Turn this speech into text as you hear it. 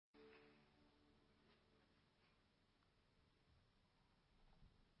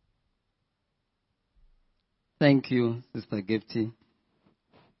Thank you, Sister Gifty.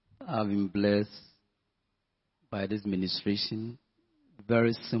 I've been blessed by this ministration.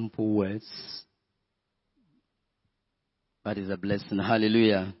 Very simple words, but it's a blessing.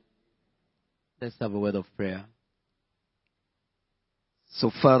 Hallelujah. Let's have a word of prayer. So,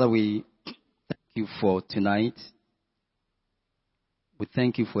 Father, we thank you for tonight. We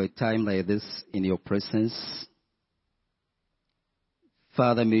thank you for a time like this in your presence.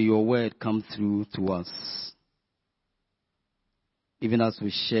 Father, may your word come through to us, even as we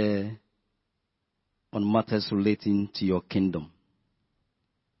share on matters relating to your kingdom.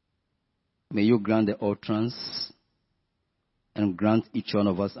 May you grant the utterance and grant each one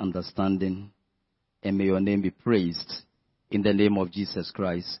of us understanding, and may your name be praised in the name of Jesus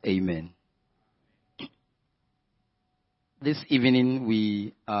Christ. Amen. This evening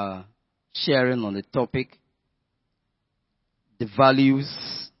we are sharing on the topic, the values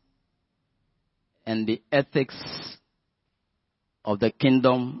and the ethics of the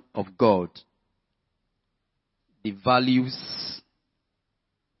kingdom of God. The values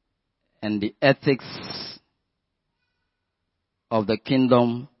and the ethics of the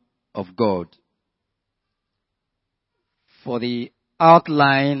kingdom of God. For the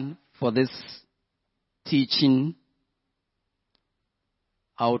outline for this teaching,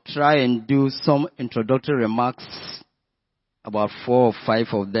 I'll try and do some introductory remarks, about 4 or 5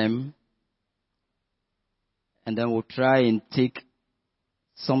 of them, and then we'll try and take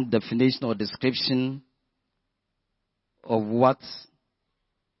some definition or description of what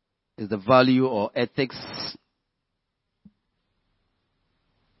is the value or ethics,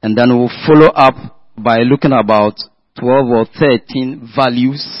 and then we'll follow up by looking about 12 or 13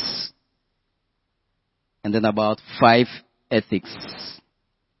 values, and then about 5 ethics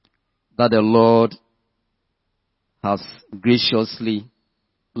that the Lord has graciously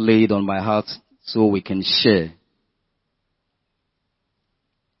laid on my heart so we can share.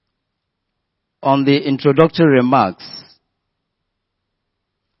 On the introductory remarks,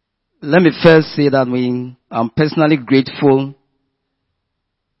 let me first say that I'm personally grateful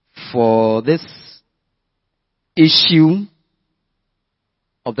for this issue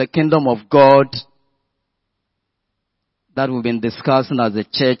of the kingdom of God that we've been discussing as a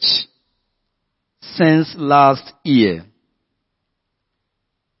church since last year.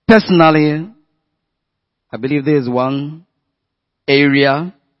 Personally, I believe there is one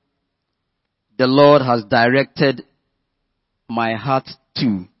area the Lord has directed my heart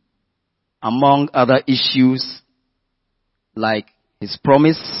to, among other issues like His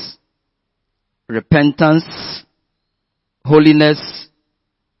promise, repentance, holiness,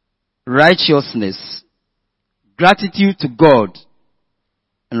 righteousness, gratitude to God,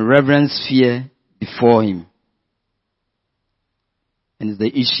 and reverence fear before Him. And it's the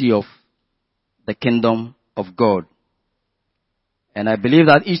issue of the kingdom of God. And I believe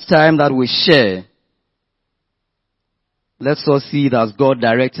that each time that we share, let's all see it as God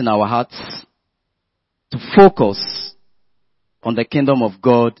directing our hearts to focus on the kingdom of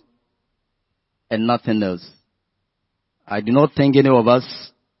God and nothing else. I do not think any of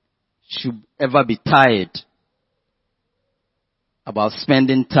us should ever be tired about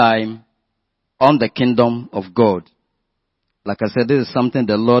spending time on the kingdom of God. Like I said, this is something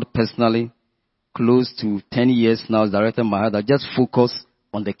the Lord personally, close to 10 years now, has directed my heart. I just focus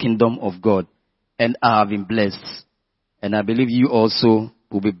on the kingdom of God. And I have been blessed. And I believe you also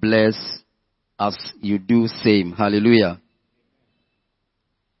will be blessed as you do same. Hallelujah.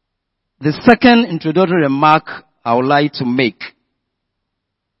 The second introductory remark I would like to make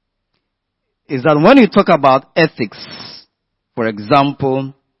is that when you talk about ethics, for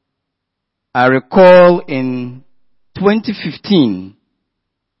example, I recall in 2015,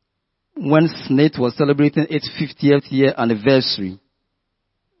 when SNIT was celebrating its 50th year anniversary,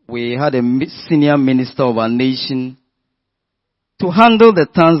 we had a senior minister of our nation to handle the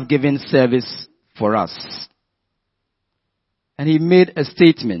Thanksgiving service for us. And he made a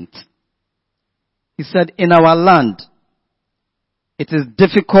statement. He said, in our land, it is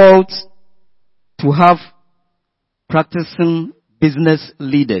difficult to have practicing business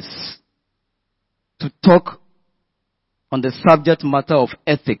leaders to talk on the subject matter of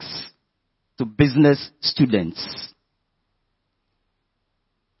ethics to business students.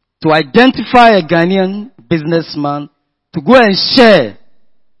 To identify a Ghanaian businessman to go and share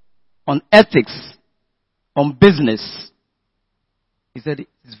on ethics, on business, he said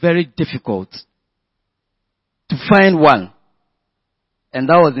it's very difficult to find one. And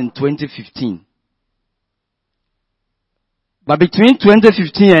that was in 2015. But between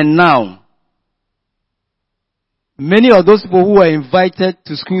 2015 and now, many of those people who were invited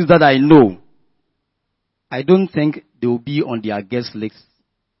to schools that I know I don't think they will be on their guest list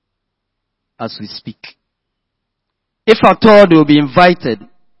as we speak. If at all they will be invited,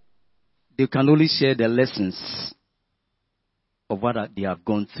 they can only share the lessons of what they have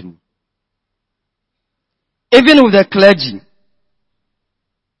gone through. Even with the clergy,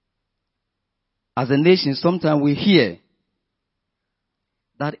 as a nation, sometimes we hear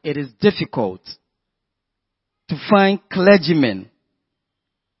that it is difficult to find clergymen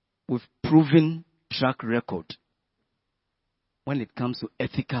with proven track record when it comes to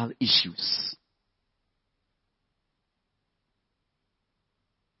ethical issues.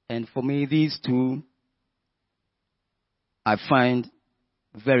 And for me, these two I find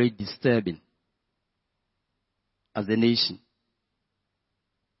very disturbing as a nation.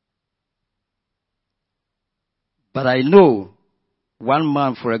 But I know one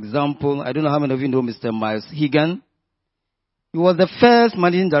man, for example, I don't know how many of you know Mr. Miles Higan. He was the first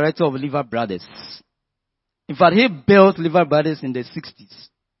managing director of Liver Brothers. In fact, he built Liver Brothers in the 60s.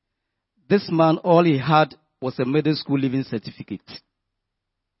 This man, all he had was a middle school living certificate.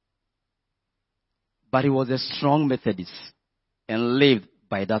 But he was a strong Methodist and lived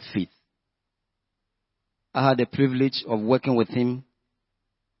by that faith. I had the privilege of working with him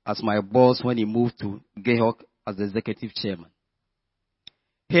as my boss when he moved to Gayhawk as the executive chairman.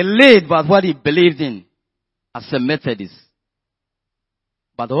 He lived by what he believed in as a Methodist.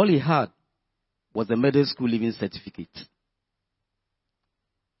 But all he had was a middle school living certificate.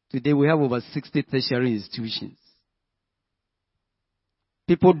 Today we have over 60 tertiary institutions.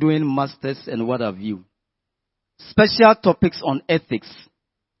 People doing masters and what have you. Special topics on ethics,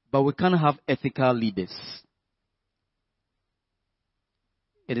 but we can't have ethical leaders.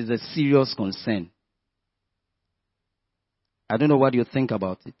 It is a serious concern. I don't know what you think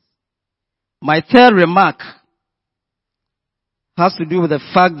about it. My third remark has to do with the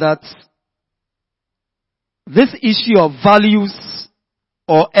fact that this issue of values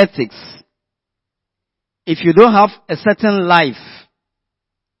or ethics, if you don't have a certain life,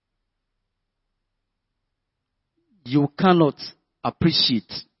 you cannot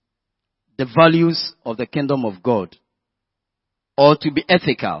appreciate the values of the kingdom of God or to be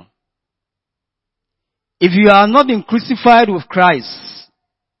ethical. If you are not been crucified with Christ,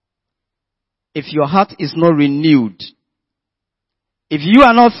 if your heart is not renewed, if you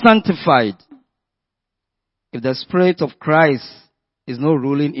are not sanctified, if the Spirit of Christ is not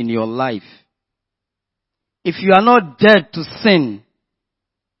ruling in your life, if you are not dead to sin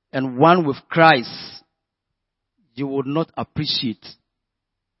and one with Christ, you would not appreciate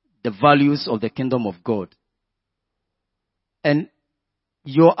the values of the kingdom of God. And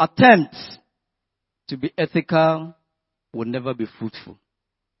your attempt to be ethical will never be fruitful.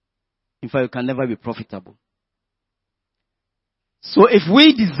 In fact, you can never be profitable. So if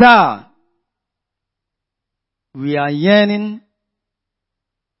we desire, we are yearning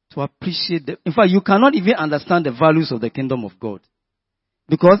to appreciate in fact, you cannot even understand the values of the kingdom of God.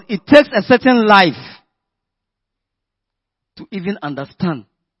 Because it takes a certain life to even understand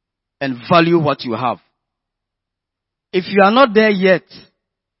and value what you have. If you are not there yet,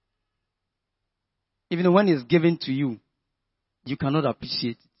 even when it's given to you, you cannot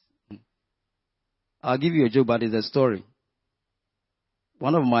appreciate it. I'll give you a joke, but it's a story.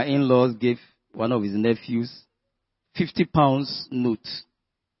 One of my in-laws gave one of his nephews 50 pounds note.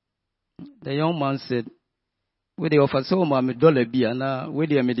 The young man said, "Where they offer so much dollar be and where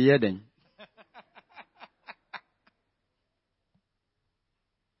they are then."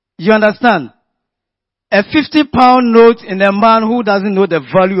 You understand? A 50-pound note in a man who doesn't know the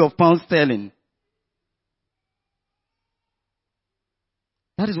value of pound sterling.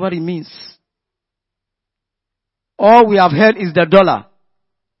 That is what it means. All we have heard is the dollar.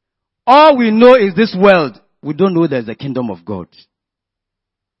 All we know is this world. We don't know there's a kingdom of God.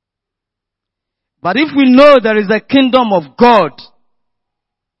 But if we know there is a kingdom of God,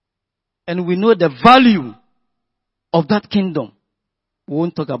 and we know the value of that kingdom, we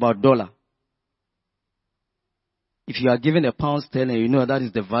won't talk about dollar. If you are given a pound sterling, you know that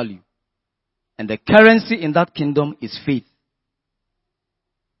is the value. And the currency in that kingdom is faith.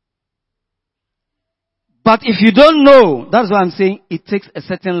 But if you don't know, that's why I'm saying it takes a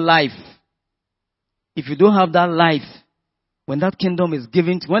certain life. If you don't have that life, when that kingdom is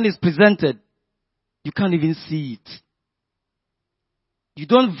given, when it's presented, you can't even see it. You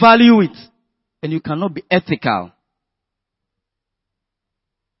don't value it, and you cannot be ethical.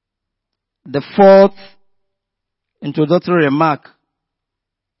 The fourth introductory remark,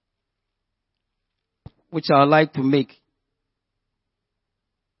 which I would like to make,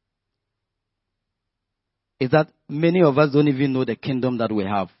 is that many of us don't even know the kingdom that we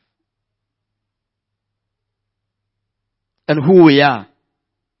have. and who we are.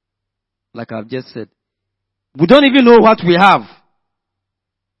 Like I've just said. We don't even know what we have.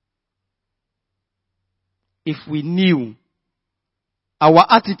 If we knew, our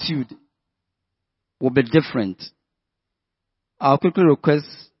attitude would be different. I'll quickly request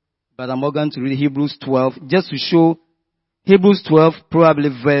Brother Morgan to read Hebrews 12, just to show Hebrews 12, probably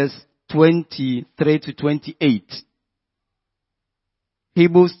verse 23 to 28.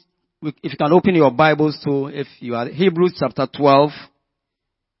 Hebrews, if you can open your Bibles to, if you are, Hebrews chapter 12,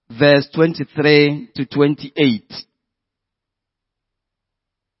 verse 23 to 28.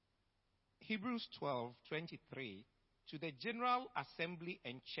 Hebrews 12:23. To the general assembly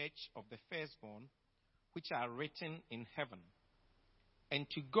and church of the firstborn, which are written in heaven, and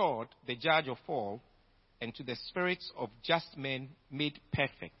to God, the judge of all, and to the spirits of just men made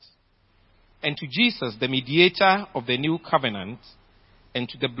perfect, and to Jesus, the mediator of the new covenant, and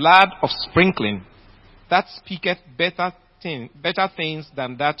to the blood of sprinkling, that speaketh better things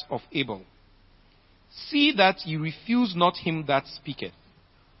than that of Abel. See that ye refuse not him that speaketh.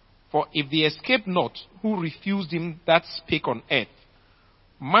 For if they escape not who refused him that spake on earth,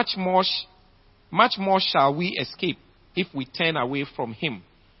 much more shall we escape if we turn away from him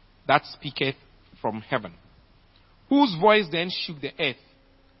that speaketh from heaven. Whose voice then shook the earth?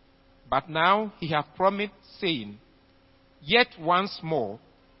 But now he hath promised, saying, Yet once more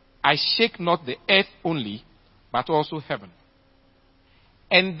I shake not the earth only, but also heaven.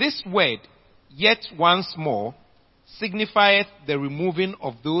 And this word, yet once more, signifieth the removing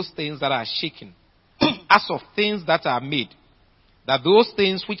of those things that are shaken, as of things that are made, that those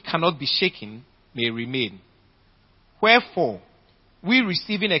things which cannot be shaken may remain. Wherefore, we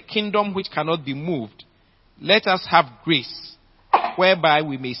receiving a kingdom which cannot be moved, let us have grace, whereby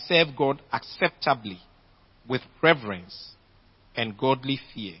we may serve God acceptably, with reverence and godly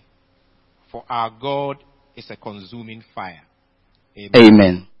fear. For our God is a consuming fire. Amen.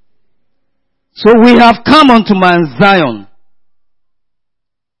 Amen. So we have come unto Mount Zion.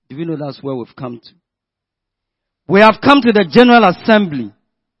 Do you know that's where we've come to? We have come to the General Assembly,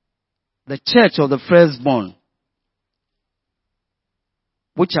 the church of the firstborn,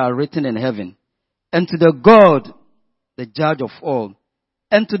 which are written in heaven, and to the God, the judge of all,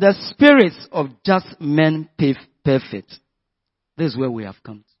 and to the spirits of just men perfect. This is where we have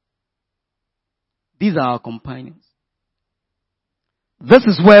come to. These are our companions. This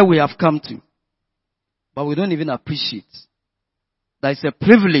is where we have come to. But we don't even appreciate that it's a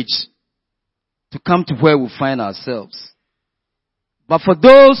privilege to come to where we find ourselves. But for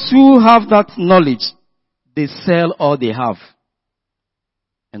those who have that knowledge, they sell all they have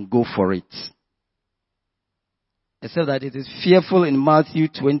and go for it. Except that it is fearful in Matthew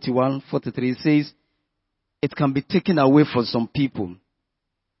 21:43. It says, it can be taken away from some people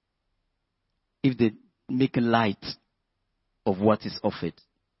if they make light of what is offered.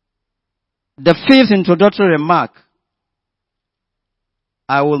 The fifth introductory remark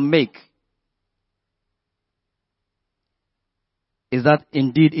I will make is that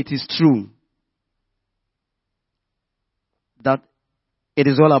indeed it is true that it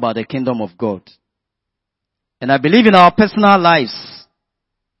is all about the kingdom of God. And I believe in our personal lives,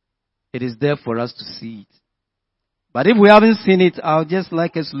 it is there for us to see it. But if we haven't seen it, I'll just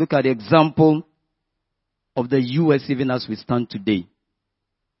like us to look at the example of the U.S. even as we stand today.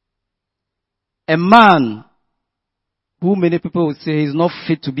 A man who many people would say is not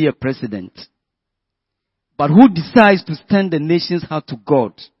fit to be a president, but who decides to turn the nation's heart to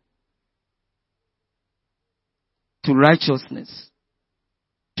God, to righteousness,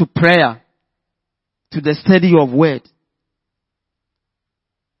 to prayer, to the study of word.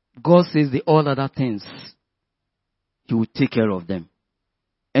 God says the all other things, He will take care of them.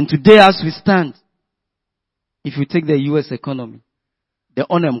 And today as we stand, if you take the U.S. economy, the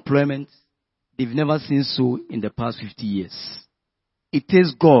unemployment, they've never seen so in the past 50 years. It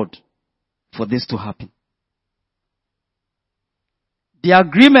takes God for this to happen. The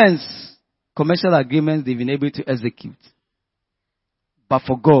agreements, commercial agreements, they've been able to execute. But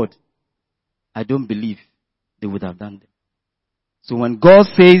for God, I don't believe they would have done them. So when God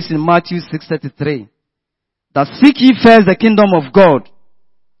says in Matthew 6:33, that seek ye first the kingdom of God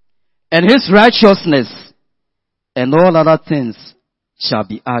and His righteousness, and all other things shall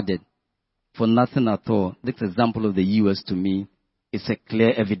be added. For nothing at all. This example of the U.S. to me is a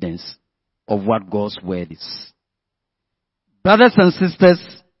clear evidence of what God's word is. Brothers and sisters,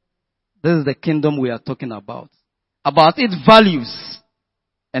 this is the kingdom we are talking about its values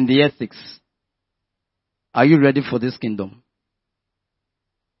and the ethics. Are you ready for this kingdom?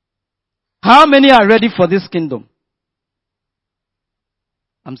 How many are ready for this kingdom?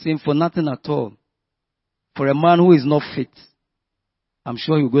 I'm saying for nothing at all. For a man who is not fit, I'm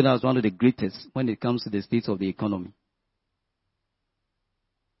sure he'll go down as one of the greatest when it comes to the state of the economy.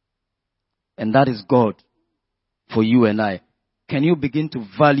 And that is God for you and I. Can you begin to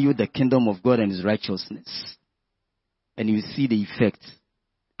value the kingdom of God and His righteousness? And you see the effect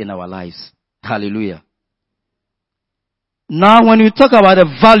in our lives. Hallelujah. Now, when we talk about the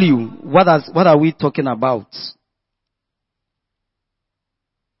value, what are we talking about?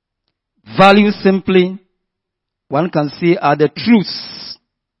 Value simply, one can say, are the truths,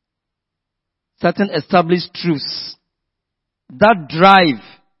 certain established truths that drive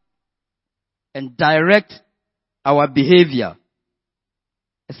and direct our behavior.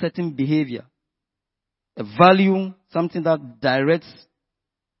 A certain behavior. A value, something that directs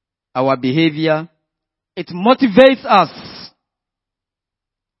our behavior. It motivates us.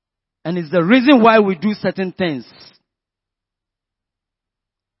 And it's the reason why we do certain things.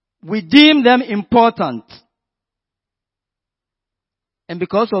 We deem them important. And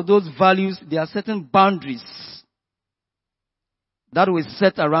because of those values, there are certain boundaries that we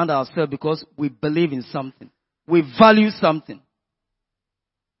set around ourselves because we believe in something. We value something.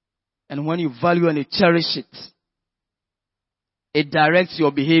 And when you value and you cherish it, it directs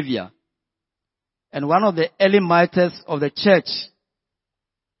your behavior. And one of the early martyrs of the church,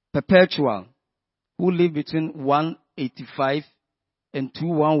 Perpetual, who lived between 185 and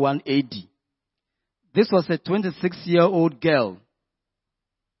 211 AD. This was a 26-year-old girl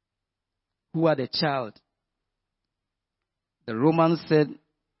who had a child. The Romans said,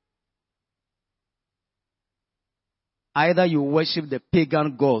 either you worship the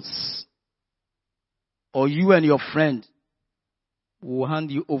pagan gods, or you and your friend will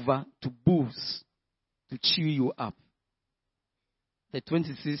hand you over to bulls to chew you up. The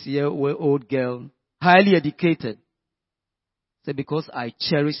 26-year-old girl, highly educated, said, because I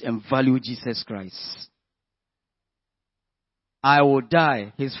cherish and value Jesus Christ, I will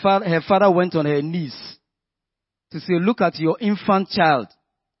die. Her father went on her knees to say, look at your infant child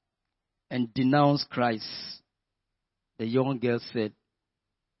and denounce Christ. The young girl said,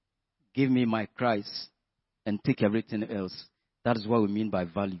 give me my Christ and take everything else. That is what we mean by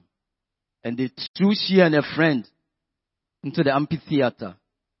value. And they threw she and a friend into the amphitheater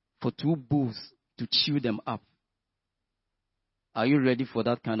for 2 bulls to chew them up. Are you ready for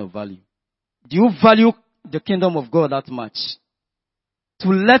that kind of value? Do you value the kingdom of God that much? To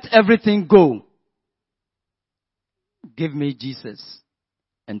let everything go. Give me Jesus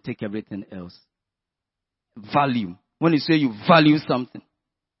and take everything else. Value. When you say you value something.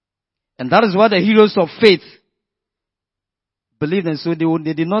 And that is what the heroes of faith believed. And so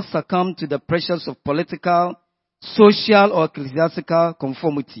they did not succumb to the pressures of political, social, or ecclesiastical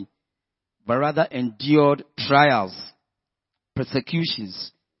conformity, but rather endured trials,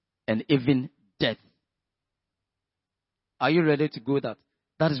 persecutions, and even death. Are you ready to go that?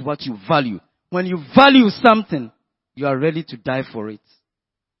 That is what you value. When you value something, you are ready to die for it.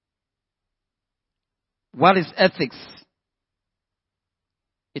 What is ethics?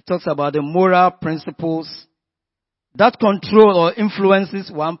 It talks about the moral principles that control or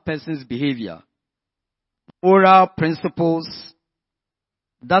influences one person's behavior. Moral principles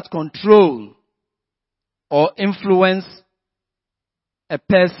that control or influence a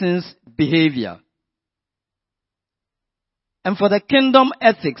person's behavior. And for the kingdom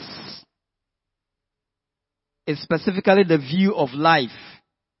ethics, it's specifically the view of life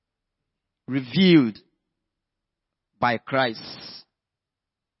revealed by Christ.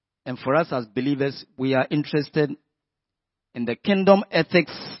 And for us as believers, we are interested in the kingdom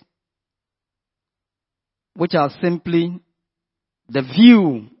ethics, which are simply the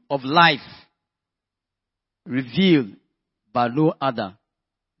view of life revealed by no other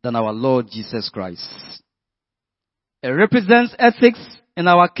than our Lord Jesus Christ. It represents ethics in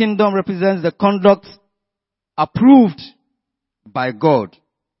our kingdom, represents the conduct approved by God.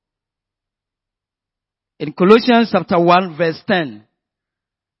 In Colossians chapter 1 verse 10,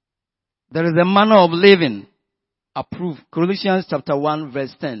 there is a manner of living approved. Colossians chapter 1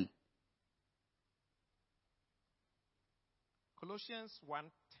 verse 10. Colossians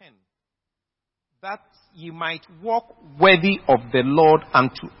 1:10. That ye might walk worthy of the Lord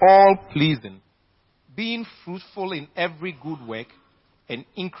unto all pleasing, being fruitful in every good work and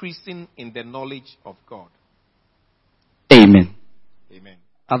increasing in the knowledge of God. Amen. Amen.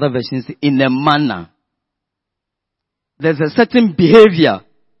 Other versions say, in a manner. There's a certain behavior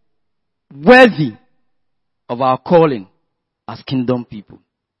worthy of our calling as kingdom people.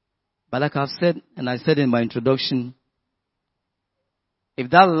 But like I've said, and I said in my introduction,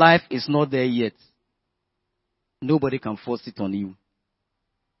 if that life is not there yet, nobody can force it on you.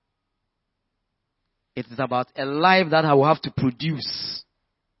 It is about a life that I will have to produce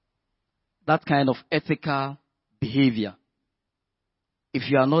that kind of ethical behavior. If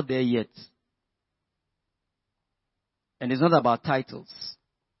you are not there yet. And it's not about titles.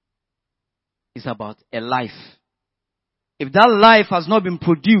 It's about a life. If that life has not been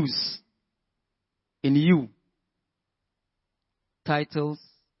produced in you, titles,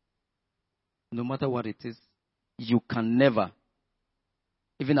 no matter what it is, you can never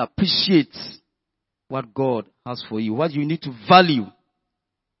even appreciate what God has for you, what you need to value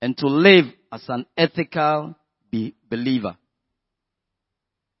and to live as an ethical believer.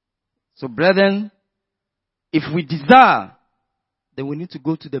 So brethren, if we desire, then we need to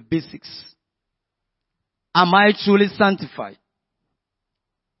go to the basics. Am I truly sanctified?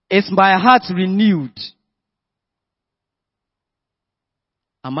 Is my heart renewed?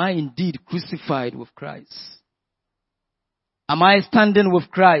 Am I indeed crucified with Christ? Am I standing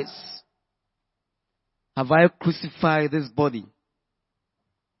with Christ? Have I crucified this body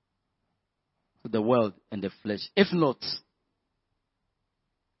to the world and the flesh? If not,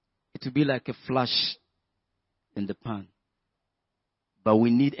 it will be like a flash in the pan. But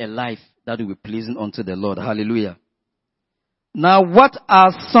we need a life that will be pleasing unto the Lord. Hallelujah. Now, what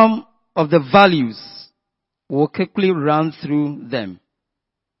are some of the values? We'll quickly run through them.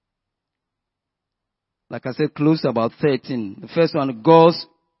 Like I said, close to about 13. The first one, God's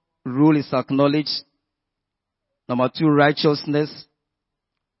rule is acknowledged. Number 2, righteousness.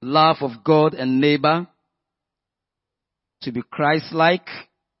 Love of God and neighbor. To be Christ-like.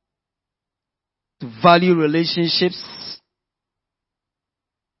 To value relationships.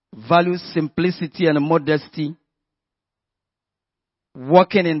 Value simplicity and modesty.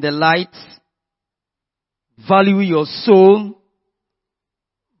 Walking in the light. Value your soul.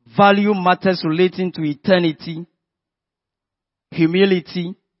 Value matters relating to eternity.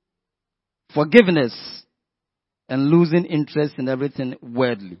 Humility. Forgiveness. And losing interest in everything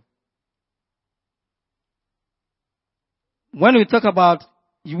worldly. When we talk about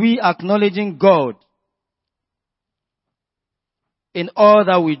we acknowledging God in all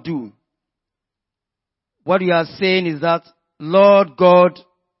that we do, what we are saying is that, Lord God,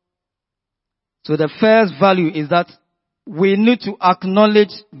 so the first value is that we need to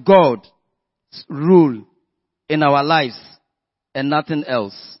acknowledge God's rule in our lives and nothing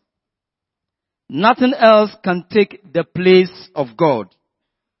else. Nothing else can take the place of God.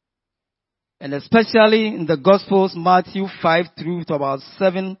 And especially in the Gospels, Matthew 5 through to about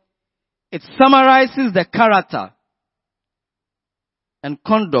 7, it summarizes the character and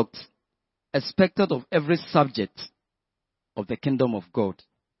conduct expected of every subject of the kingdom of God.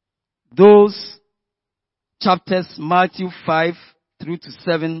 Those chapters, Matthew 5 through to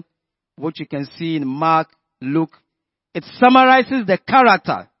 7, what you can see in Mark, Luke, it summarizes the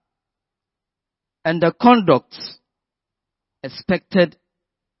character and the conduct expected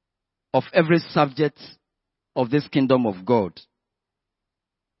of every subject of this kingdom of God.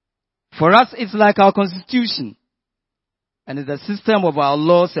 For us, it's like our constitution, and it's a system of our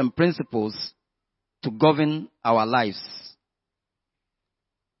laws and principles to govern our lives.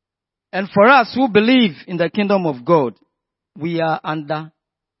 And for us who believe in the kingdom of God, we are under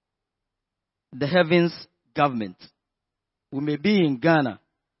the heavens government. We may be in Ghana,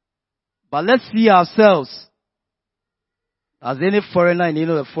 but let's see ourselves as any foreigner in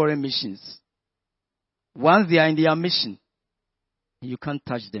the foreign missions. Once they are in their mission, you can't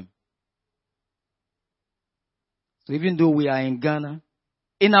touch them. So even though we are in Ghana,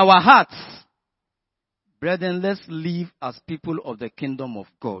 in our hearts, brethren, let's live as people of the kingdom of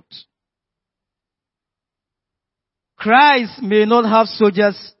God. Christ may not have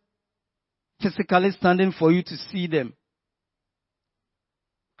soldiers physically standing for you to see them.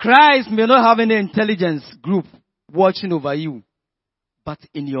 Christ may not have any intelligence group watching over you. But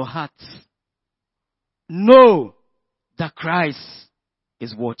in your heart, know that Christ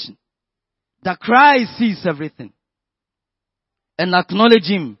is watching. That Christ sees everything. And acknowledge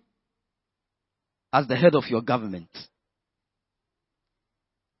Him as the head of your government.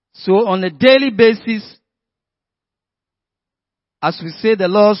 So on a daily basis, as we say the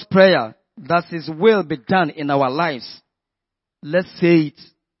Lord's Prayer, that His will be done in our lives, let's say it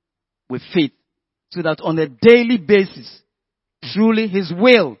with faith. So that on a daily basis, truly His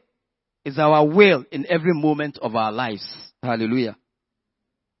will is our will in every moment of our lives. Hallelujah.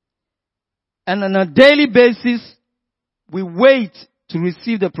 And on a daily basis, we wait to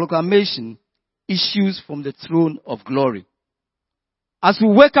receive the proclamation issues from the throne of glory. As we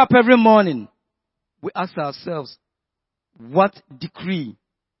wake up every morning, we ask ourselves, what decree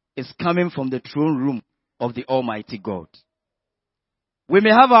is coming from the throne room of the Almighty God? We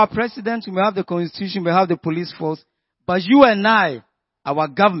may have our president, we may have the constitution, we may have the police force, but you and I, our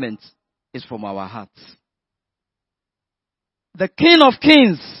government is from our hearts. The King of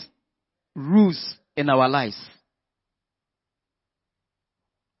Kings rules in our lives.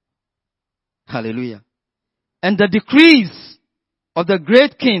 Hallelujah. And the decrees of the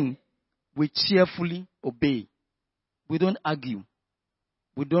great King we cheerfully obey. We don't argue.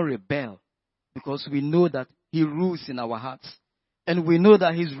 We don't rebel. Because we know that he rules in our hearts. And we know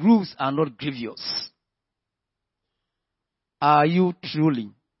that his rules are not grievous. Are you truly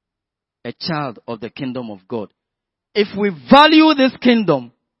a child of the kingdom of God? If we value this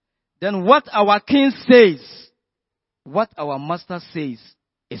kingdom, then what our king says, what our master says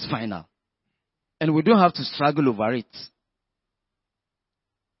is final. And we don't have to struggle over it.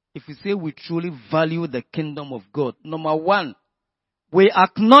 If we say we truly value the kingdom of God, number one, we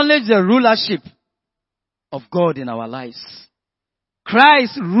acknowledge the rulership of God in our lives.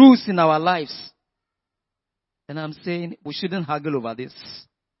 Christ rules in our lives. And I'm saying we shouldn't haggle over this.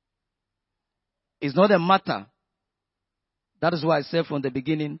 It's not a matter. That is why I said from the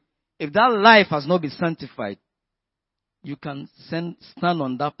beginning, if that life has not been sanctified, you can stand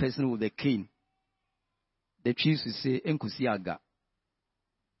on that person with a cane. The chiefs will say, Enkusi aga.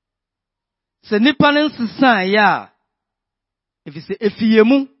 Se nipa nensisan ya. If you say,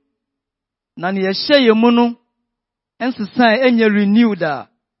 efiyemu, na ni yeshe yemu no, ensisan enye renewed da.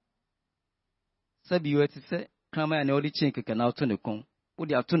 Sabi you eti se, krama ya ne odi chen keke na auto ne kon.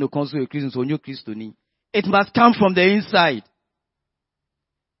 Odi auto ne kon so ye Christian so onyo Christo ni. It must come from the inside.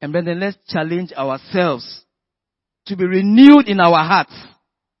 And then let's challenge ourselves to be renewed in our hearts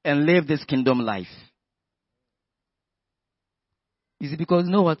and live this kingdom life. Is it because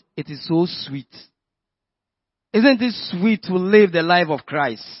you know what? It is so sweet. Isn't it sweet to live the life of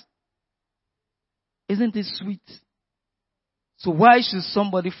Christ? Isn't it sweet? So why should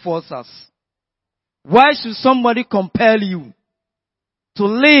somebody force us? Why should somebody compel you to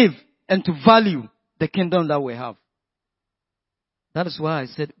live and to value the kingdom that we have? That is why I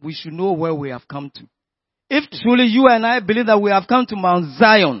said we should know where we have come to. If truly you and I believe that we have come to Mount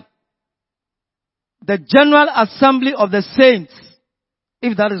Zion, the general assembly of the saints,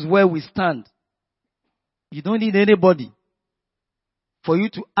 if that is where we stand, you don't need anybody for you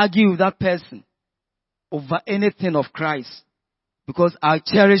to argue with that person over anything of Christ, because I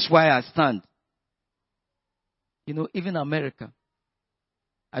cherish where I stand. You know, even America.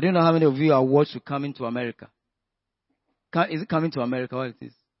 I don't know how many of you are watched to come into America. Is it coming to America? What it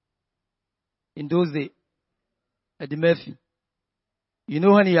is? In those days, Eddie Murphy, you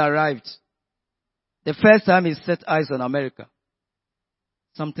know when he arrived, the first time he set eyes on America,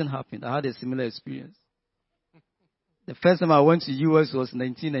 something happened. I had a similar experience. The first time I went to US was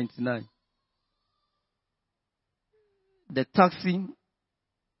 1999. The taxi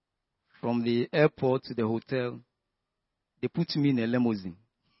from the airport to the hotel, they put me in a limousine.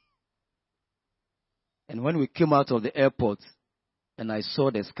 And when we came out of the airport and I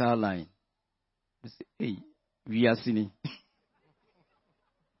saw the skyline, I said, hey, we are seeing.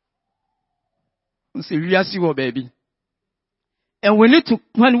 I said, we are seeing, baby. And we need to,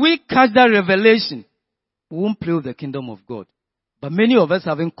 when we catch that revelation, we won't play with the kingdom of God. But many of us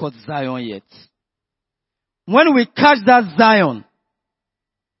haven't caught Zion yet. When we catch that Zion,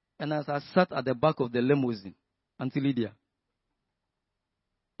 and as I sat at the back of the limousine, Auntie Lydia,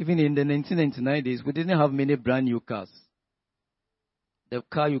 even in the 1999 days, we didn't have many brand new cars. The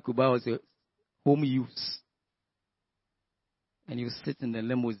car you could buy was a home use. And you sit in the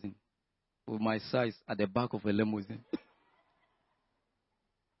limousine with my size at the back of a limousine.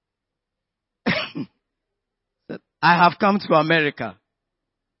 I have come to America.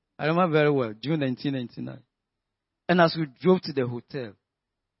 I remember very well, June 1999. And as we drove to the hotel,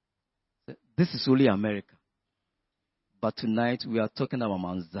 this is only America. But tonight we are talking about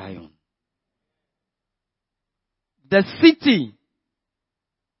Mount Zion. The city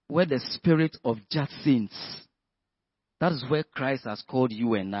where the spirit of just saints. That is where Christ has called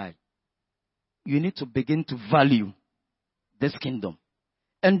you and I. You need to begin to value this kingdom.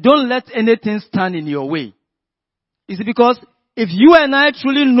 And don't let anything stand in your way. It's because if you and I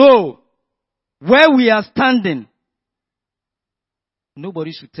truly know where we are standing,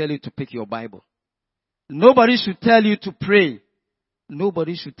 nobody should tell you to pick your Bible. Nobody should tell you to pray.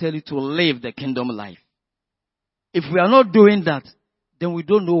 Nobody should tell you to live the kingdom life. If we are not doing that, then we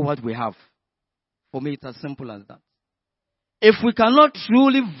don't know what we have. For me, it's as simple as that. If we cannot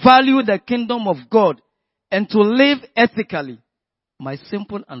truly value the kingdom of God and to live ethically, my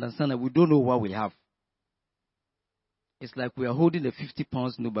simple understanding, we don't know what we have. It's like we are holding a 50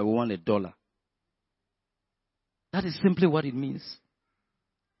 pounds note, but we want $1. That is simply what it means.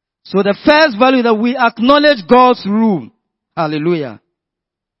 So the first value that we acknowledge God's rule. Hallelujah.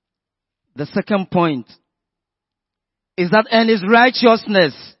 The second point is that in His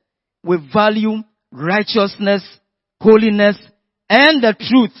righteousness, we value righteousness, holiness, and the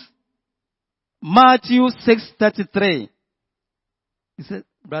truth. Matthew 6:33. He said,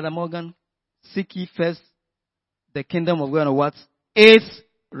 Brother Morgan, seek ye first the kingdom of God and what? Its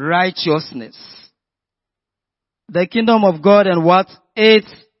righteousness. The kingdom of God and what? Its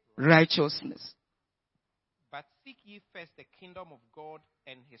righteousness. But seek ye first the kingdom of God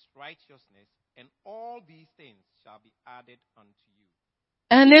and His righteousness, and all these things shall be added unto you.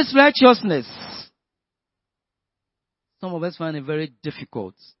 And His righteousness. Some of us find it very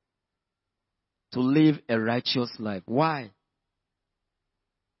difficult to live a righteous life. Why?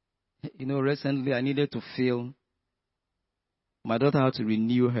 Recently I needed to fill. My daughter had to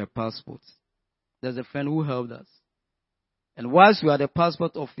renew her passport. There's a friend who helped us. And whilst we were at the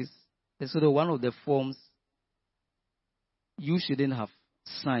passport office, they said one of the forms you shouldn't have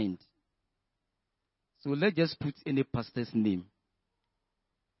signed. So let's just put any pastor's name.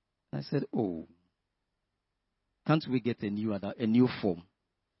 I said, oh, can't we get a new form?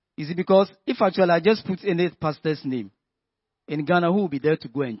 You see, because if actually I just put any pastor's name, in Ghana, who will be there to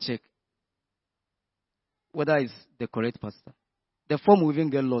go and check whether it's the correct pastor? The form will even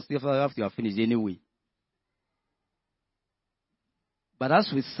get lost after you have finished anyway. But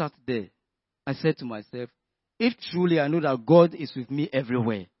as we sat there, I said to myself, if truly I know that God is with me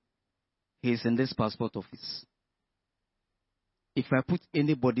everywhere, He is in this passport office. If I put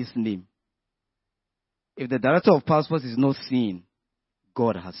anybody's name, if the director of passports is not seeing,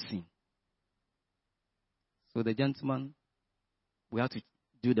 God has seen. So the gentleman, we have to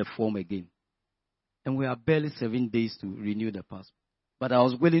do the form again. And we have barely 7 days to renew the passport. But I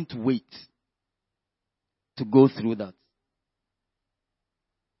was willing to wait to go through that.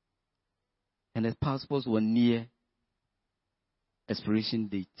 And the passports were near expiration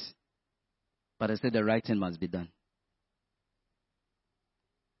date. But I said the right thing must be done.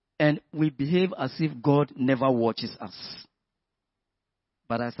 And we behave as if God never watches us.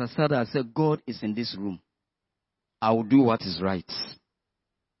 But as I said, God is in this room. I will do what is right.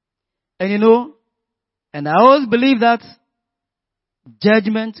 And and I always believe that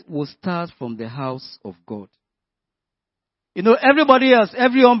judgment will start from the house of God. Everybody else,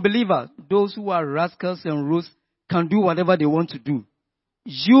 every unbeliever, those who are rascals and roots, can do whatever they want to do.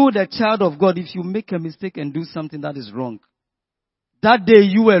 You, the child of God, if you make a mistake and do something that is wrong, that day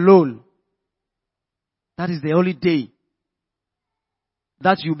you alone, that is the only day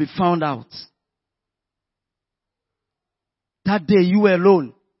that you'll be found out. That day you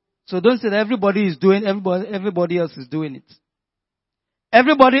alone. So don't say that everybody else is doing it.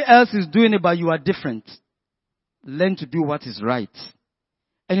 Everybody else is doing it, but you are different. Learn to do what is right.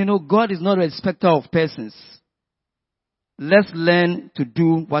 And God is not a respecter of persons. Let's learn to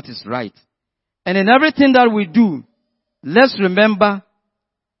do what is right. And in everything that we do, let's remember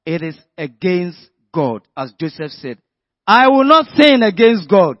it is against God. As Joseph said, I will not sin against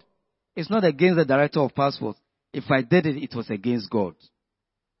God. It's not against the director of passports. If I did it, it was against God.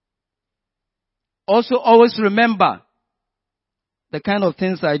 Also, always remember the kind of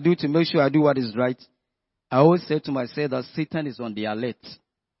things I do to make sure I do what is right. I always say to myself that Satan is on the alert.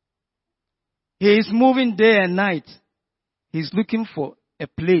 He is moving day and night. He's looking for a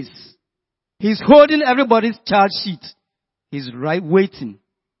place. He's holding everybody's charge sheet. He's waiting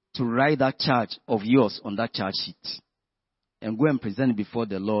to write that charge of yours on that charge sheet and go and present it before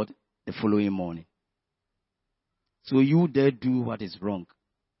the Lord the following morning. So you dare do what is wrong.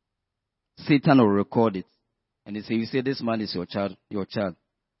 Satan will record it. And you say, this man is your child.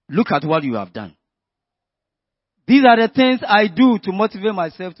 Look at what you have done. These are the things I do to motivate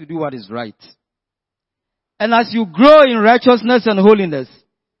myself to do what is right. And as you grow in righteousness and holiness,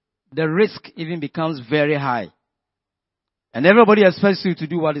 the risk even becomes very high. And everybody expects you to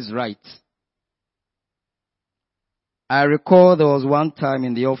do what is right. I recall there was one time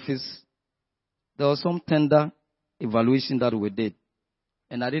in the office, there was some tender evaluation that we did.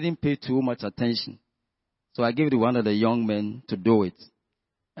 And I didn't pay too much attention. So I gave it to one of the young men to do it.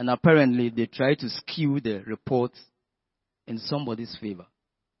 And apparently they tried to skew the report in somebody's favor.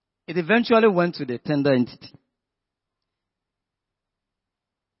 It eventually went to the tender entity.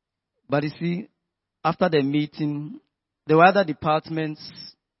 But you see, after the meeting, there were other departments'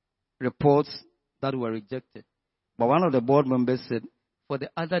 reports that were rejected. But one of the board members said, for the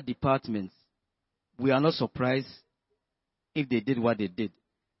other departments, we are not surprised if they did what they did.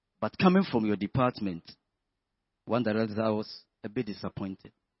 But coming from your department, one director, I was a bit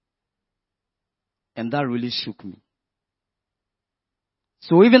disappointed. And that really shook me.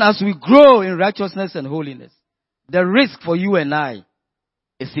 So even as we grow in righteousness and holiness, the risk for you and I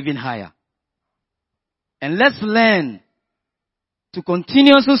is even higher. And let's learn to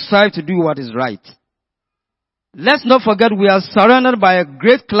continuously strive to do what is right. Let's not forget we are surrounded by a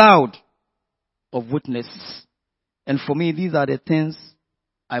great cloud of witnesses. And for me, these are the things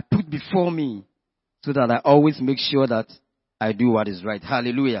I put before me so that I always make sure that I do what is right.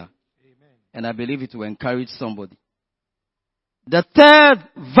 Hallelujah. Amen. And I believe it will encourage somebody. The third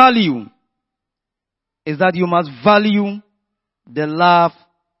value is that you must value the love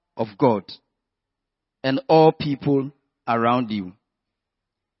of God and all people around you.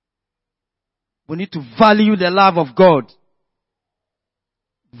 We need to value the love of God.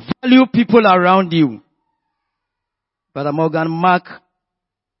 Value people around you. Brother Morgan, Mark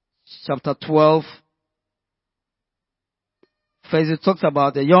chapter 12. First it talks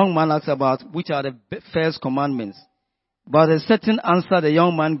about, the young man asks about which are the first commandments. But a certain answer the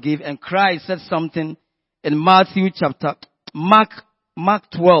young man gave, and Christ said something in Mark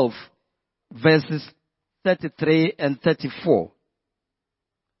 12, verses 33 and 34.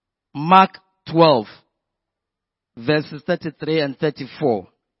 Mark 12, verses 33 and 34.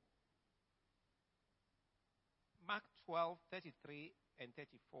 Mark 12, 33 and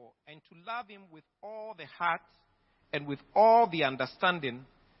 34. And to love him with all the heart, and with all the understanding,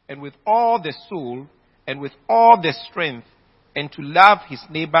 and with all the soul, and with all the strength, and to love his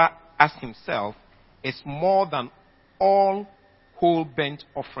neighbor as himself is more than all whole burnt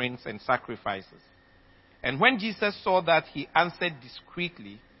offerings and sacrifices. And when Jesus saw that he answered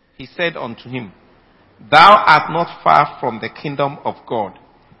discreetly, he said unto him, Thou art not far from the kingdom of God.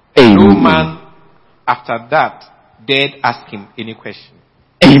 And no man after that dared ask him any question.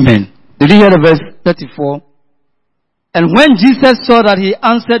 Amen. Did you hear the verse 34? And when Jesus saw that he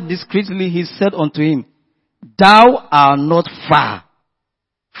answered discreetly, he said unto him, Thou art not far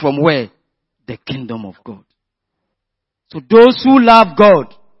from where? The kingdom of God. So those who love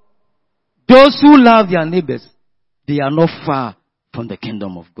God, those who love their neighbors, they are not far from the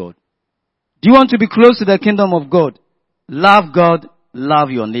kingdom of God. Do you want to be close to the kingdom of God? Love God, love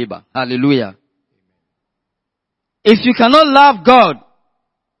your neighbor. Hallelujah. If you cannot love God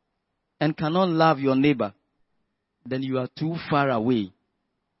and cannot love your neighbor, then you are too far away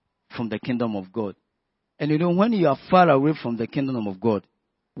from the kingdom of God. And you know, when you are far away from the kingdom of God,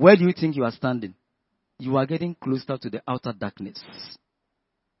 where do you think you are standing? You are getting closer to the outer darkness.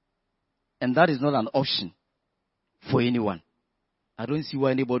 And that is not an option for anyone. I don't see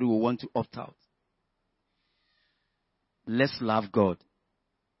why anybody will want to opt out. Let's love God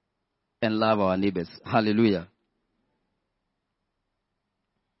and love our neighbors. Hallelujah.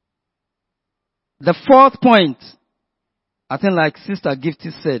 The fourth point, I think like Sister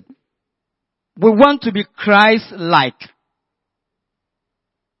Gifty said, we want to be Christ-like.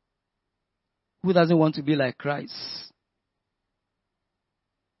 Who doesn't want to be like Christ?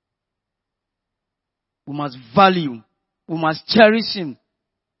 We must value, we must cherish him.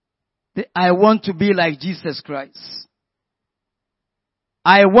 I want to be like Jesus Christ.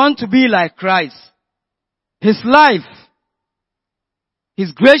 I want to be like Christ. His life,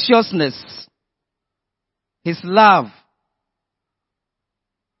 his graciousness, his love,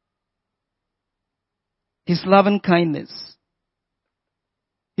 his loving kindness,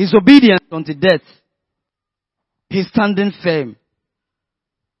 his obedience unto death, his standing firm.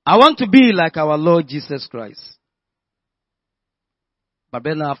 I want to be like our Lord Jesus Christ. But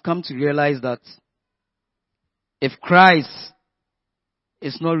then I've come to realize that if Christ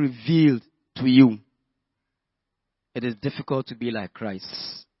is not revealed to you, it is difficult to be like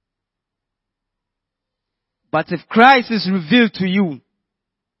Christ. But if Christ is revealed to you,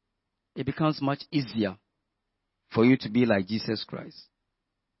 it becomes much easier for you to be like Jesus Christ.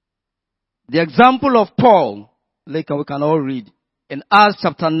 The example of Paul, like we can all read, in Acts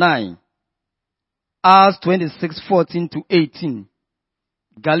chapter 9, Acts 26, 14 to 18,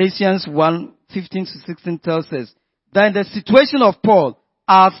 Galatians 1, 15 to 16 tells us that in the situation of Paul,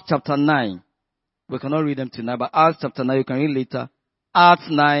 Acts chapter 9, we cannot read them tonight, but Acts chapter 9, you can read later, Acts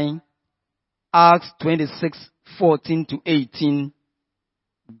 9, Acts 26, 14 to 18,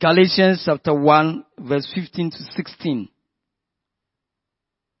 Galatians chapter 1, verse 15 to 16.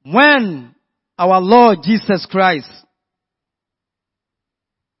 When our Lord Jesus Christ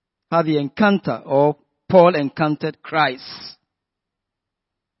had the encounter, or Paul encountered Christ,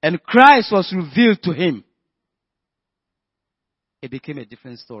 and Christ was revealed to him, it became a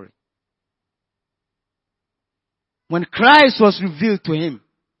different story. When Christ was revealed to him,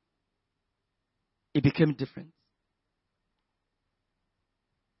 it became different.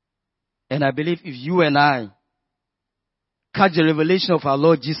 And I believe if you and I catch the revelation of our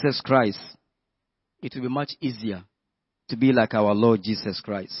Lord Jesus Christ, it will be much easier to be like our Lord Jesus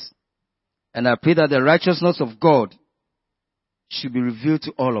Christ. And I pray that the righteousness of God should be revealed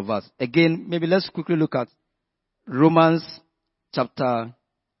to all of us. Again, maybe let's quickly look at Romans chapter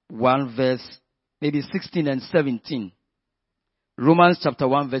 1 verse maybe 16 and 17. Romans chapter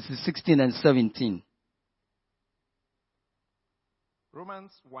 1 verses 16 and 17.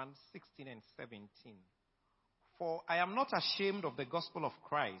 Romans 1, 16 and 17. For I am not ashamed of the gospel of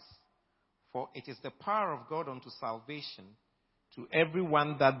Christ, for it is the power of God unto salvation to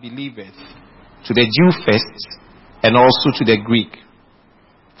everyone that believeth, to the Jew first, and also to the Greek.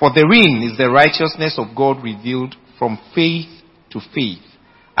 For therein is the righteousness of God revealed from faith to faith,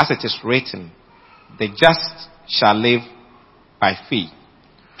 as it is written, the just shall live by faith.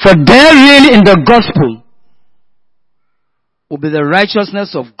 For therein in the gospel will be the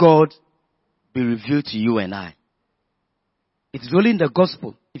righteousness of God be revealed to you and I. It is only in the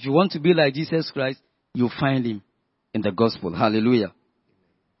gospel. If you want to be like Jesus Christ, you'll find him in the gospel. Hallelujah.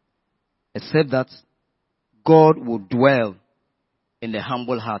 Except that God will dwell in the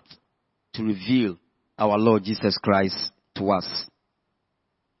humble heart to reveal our Lord Jesus Christ to us.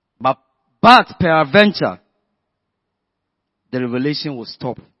 But peradventure, the revelation will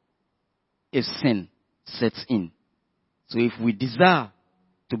stop if sin sets in. So if we desire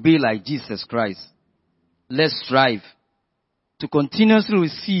to be like Jesus Christ, let's strive to continuously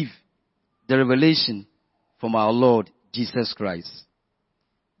receive the revelation from our Lord Jesus Christ.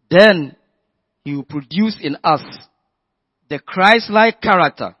 Then he will produce in us the Christ-like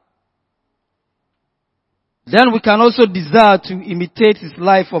character. Then we can also desire to imitate his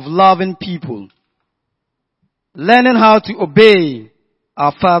life of loving people, learning how to obey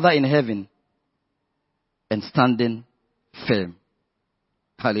our Father in heaven, and standing firm.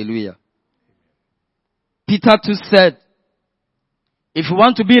 Hallelujah. Peter too said, if you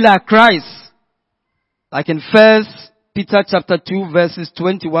want to be like Christ, like in 1 Peter chapter 2 verses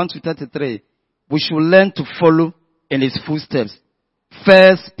 21 to 33, we should learn to follow in his footsteps.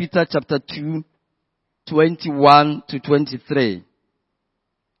 1 Peter chapter 2, 21 to 23.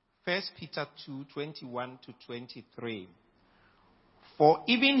 1 Peter 2, 21 to 23. For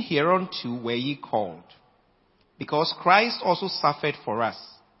even hereunto were ye called, because Christ also suffered for us,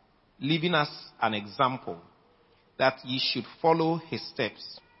 leaving us an example, that ye should follow his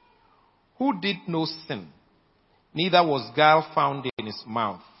steps, who did no sin, neither was guile found in his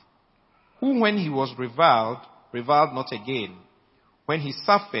mouth, who when he was reviled not again. When he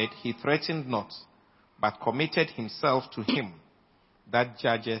suffered, he threatened not, but committed himself to him that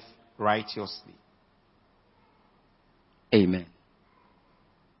judgeth righteously. Amen.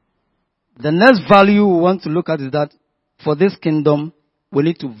 The next value we want to look at is that for this kingdom, we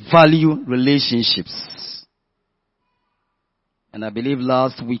need to value relationships. And I believe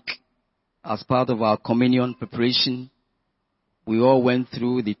last week, as part of our communion preparation, we all went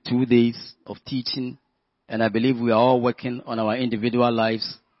through the 2 days of teaching, and I believe we are all working on our individual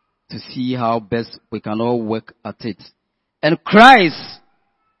lives to see how best we can all work at it. And Christ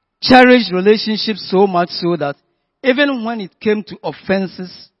cherished relationships so much so that even when it came to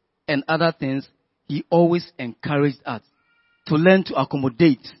offenses and other things, he always encouraged us to learn to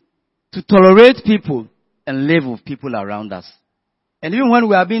accommodate, to tolerate people, and live with people around us. And even when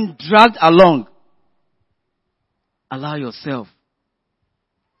we are being dragged along, allow yourself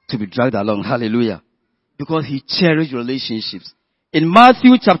to be dragged along. Hallelujah. Because he cherished relationships. In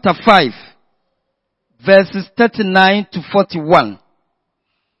Matthew chapter 5, verses 39 to 41.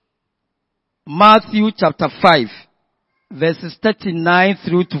 Matthew chapter 5, verses 39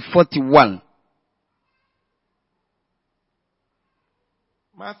 through to 41.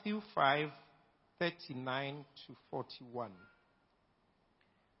 Matthew 5, 39 to 41.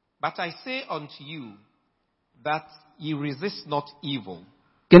 But I say unto you that ye resist not evil.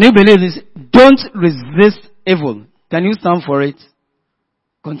 Can you believe this? Don't resist evil. Can you stand for it?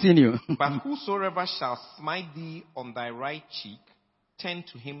 Continue. But whosoever shall smite thee on thy right cheek, turn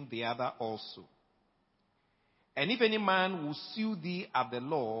to him the other also. And if any man will sue thee at the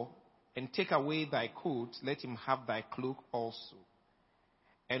law, and take away thy coat, let him have thy cloak also.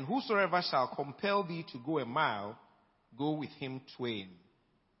 And whosoever shall compel thee to go a mile, go with him twain.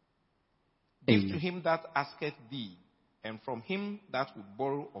 Give to him that asketh thee, and from him that will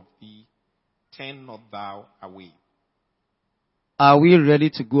borrow of thee, turn not thou away. Are we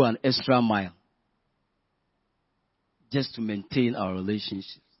ready to go an extra mile? Just to maintain our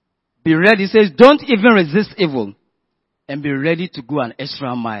relationships. Be ready. It says, don't even resist evil. And be ready to go an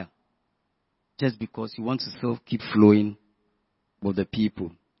extra mile. Just because you want to still keep flowing with the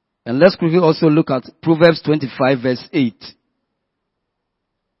people. And let's quickly also look at Proverbs 25 verse 8.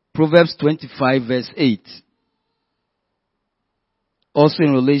 Proverbs 25 verse 8. Also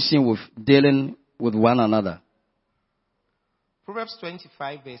in relation with dealing with one another. Proverbs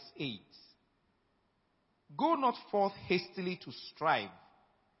 25 verse 8. Go not forth hastily to strive,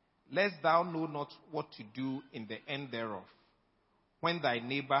 lest thou know not what to do in the end thereof, when thy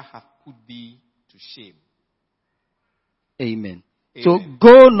neighbor hath put thee to shame. Amen. Amen. So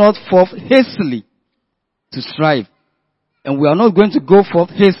go not forth hastily to strive. And we are not going to go forth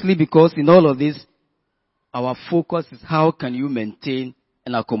hastily because in all of this, our focus is how can you maintain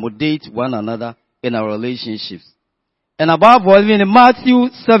and accommodate one another in our relationships. And above all, in Matthew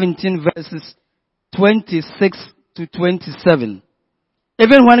 17 verses 26 to 27,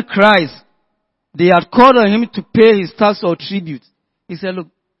 even when Christ, they had called on him to pay his tax or tribute, he said, look,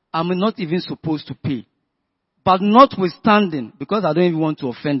 I'm not even supposed to pay. But notwithstanding, because I don't even want to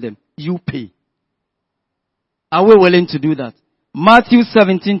offend them, you pay. Are we willing to do that? Matthew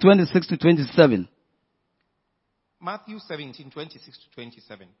 17, 26 to 27. Matthew 17, 26 to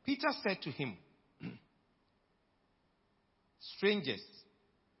 27. Peter said to him, strangers.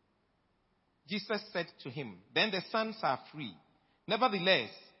 Jesus said to him, then the sons are free. Nevertheless,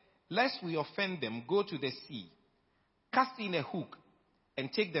 lest we offend them, go to the sea, cast in a hook,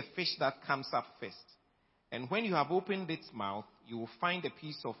 and take the fish that comes up first. And when you have opened its mouth, you will find a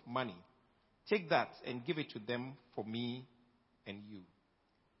piece of money. Take that and give it to them for me and you.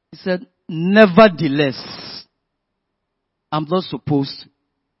 He said, nevertheless, I'm not supposed to,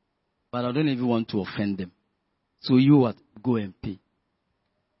 but I don't even want to offend them. So you what? Go and pay.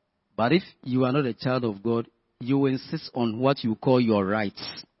 But if you are not a child of God, you will insist on what you call your rights.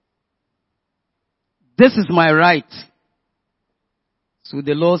 This is my right. So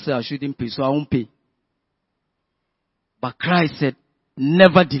the law said I shouldn't pay, so I won't pay. But Christ said,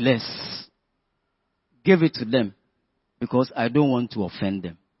 nevertheless, give it to them because I don't want to offend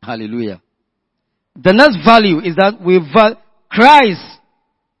them. Hallelujah. The next value is that Christ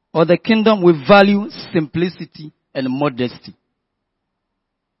or the kingdom will value simplicity and modesty.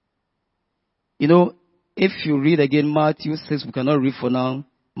 You know, if you read again Matthew 6, we cannot read for now.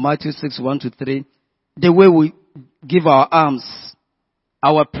 Matthew 6, 1 to 3. The way we give our alms,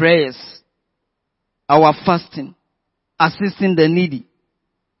 our prayers, our fasting, assisting the needy,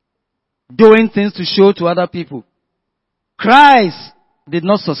 doing things to show to other people. Christ did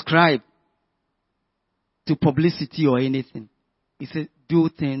not subscribe to publicity or anything. He said, do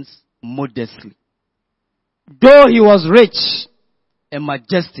things modestly. Though he was rich and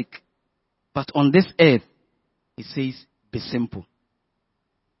majestic, but on this earth, he says, be simple.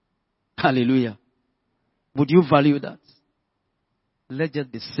 Hallelujah. Would you value that? Let's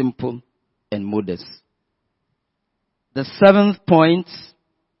just be simple and modest. The seventh point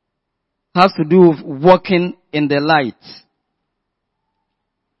has to do with walking in the light.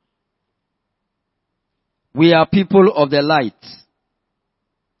 We are people of the light.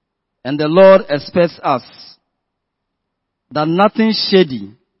 And the Lord expects us that nothing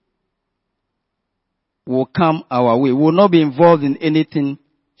shady will come our way. We will not be involved in anything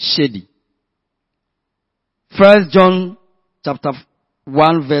shady. 1 John chapter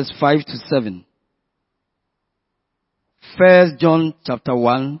 1 verse 5 to 7. 1 John chapter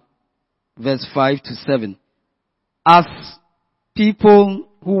 1 verse 5 to 7. As people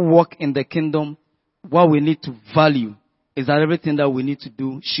who walk in the kingdom, what we need to value is that everything that we need to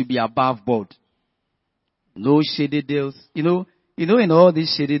do should be above board. No shady deals. You know, in all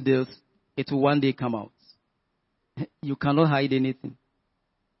these shady deals, it will one day come out. You cannot hide anything.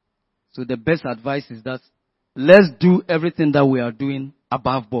 So the best advice is that let's do everything that we are doing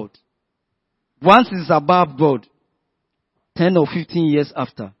above board. Once it's above board, 10 or 15 years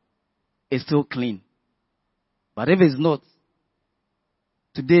after, it's still clean. But if it's not,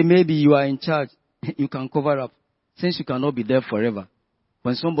 today maybe you are in charge, you can cover up. Since you cannot be there forever,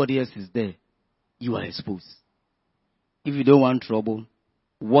 when somebody else is there, you are exposed. If you don't want trouble,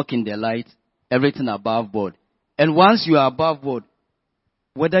 walk in the light, everything above board. And once you are above board,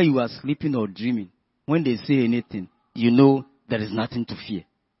 whether you are sleeping or dreaming, when they say anything, you know there is nothing to fear.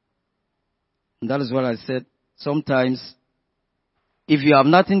 And that is what I said. Sometimes, if you have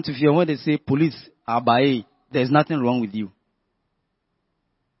nothing to fear, when they say police are by, there is nothing wrong with you.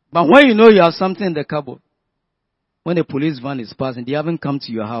 But when you know you have something in the cupboard, when the police van is passing, they haven't come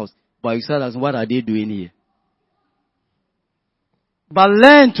to your house, but you said, what are they doing here? But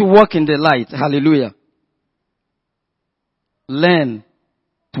learn to walk in the light. Hallelujah. Learn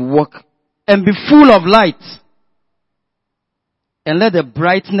to walk and be full of light. And let the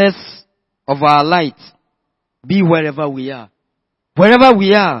brightness of our light be wherever we are. Wherever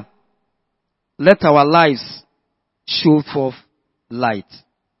we are, let our lives show forth light.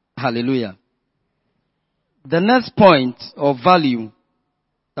 Hallelujah. The next point of value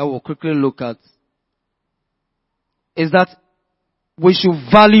that we'll quickly look at is that we should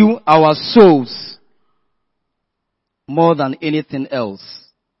value our souls more than anything else.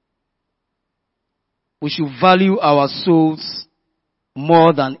 We should value our souls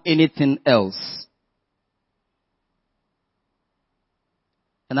more than anything else.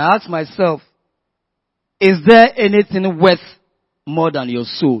 And I ask myself, is there anything worth more than your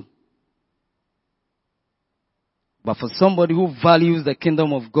soul? But for somebody who values the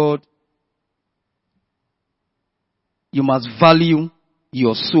kingdom of God, you must value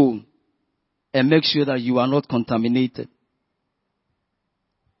your soul and make sure that you are not contaminated.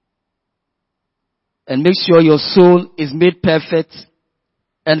 And make sure your soul is made perfect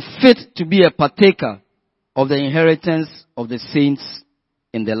and fit to be a partaker of the inheritance of the saints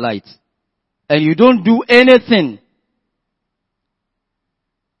in the light. And you don't do anything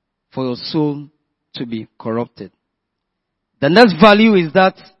for your soul to be corrupted. The next value is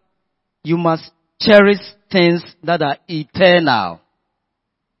that you must cherish things that are eternal.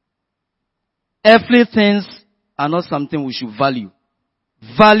 Earthly things are not something we should value.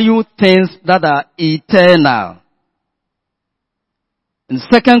 Value things that are eternal. In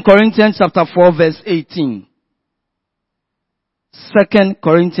 2 Corinthians chapter 4 verse 18. 2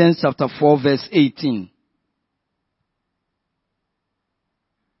 Corinthians chapter 4 verse 18.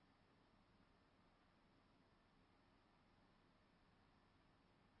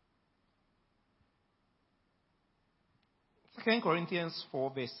 Second Corinthians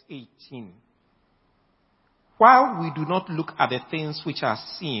 4 verse 18. While we do not look at the things which are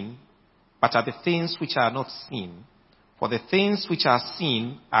seen, but at the things which are not seen. For the things which are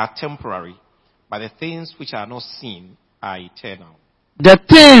seen are temporary, but the things which are not seen are eternal. The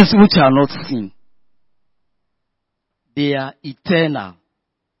things which are not seen, they are eternal.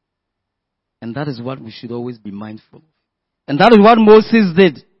 And that is what we should always be mindful of. And that is what Moses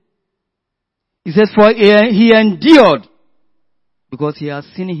did. He says, for he endured because he has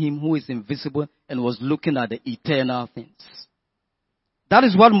seen him who is invisible and was looking at the eternal things. That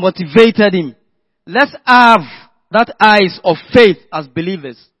is what motivated him. Let's have that eyes of faith as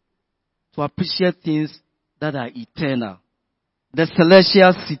believers to appreciate things that are eternal. The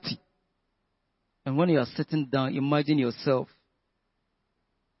celestial city. And when you are sitting down, imagine yourself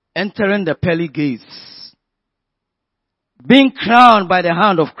entering the pearly gates, being crowned by the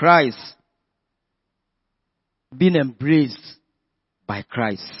hand of Christ, being embraced by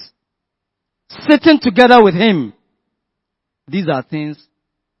Christ, sitting together with him. These are things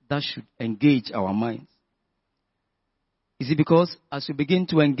that should engage our minds. You see, because as you begin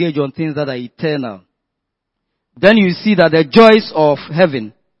to engage on things that are eternal, then you see that the joys of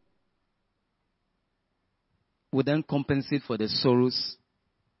heaven will then compensate for the sorrows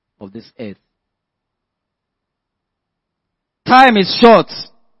of this earth. Time is short,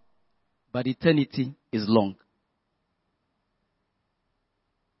 but eternity is long.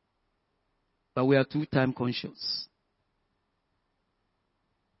 But we are too time conscious.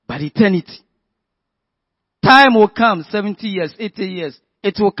 But eternity, time will come, 70 years, 80 years,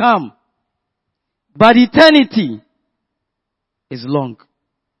 it will come. But eternity is long.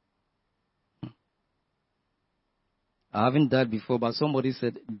 I haven't died before, but somebody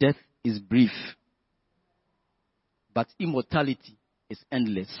said death is brief, but immortality is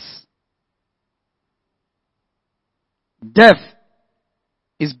endless. Death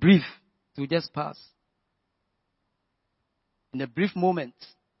is brief, it will just pass in a brief moment.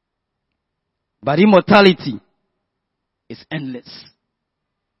 But immortality is endless.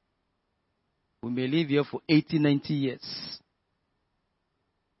 We may live here for 80, 90 years.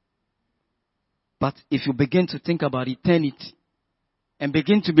 But if you begin to think about eternity and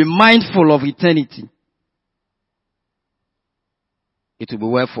begin to be mindful of eternity, it will be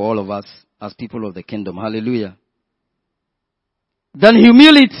well for all of us as people of the kingdom. Hallelujah. Then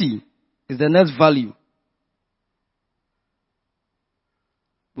humility is the next value.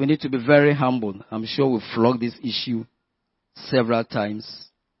 We need to be very humble. I'm sure we've flogged this issue several times.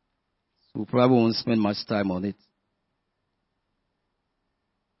 So we probably won't spend much time on it.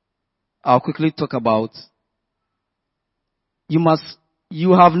 I'll quickly talk about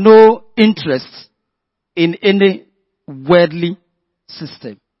you have no interest in any worldly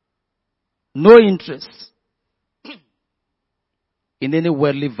system. No interest in any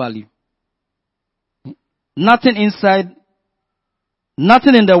worldly value. Nothing inside,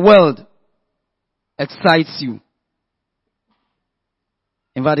 nothing in the world excites you.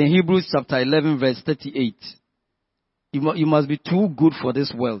 In fact, in Hebrews chapter 11 verse 38, you must be too good for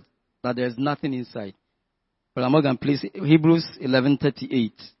this world, that there is nothing inside. But I'm not going to place Hebrews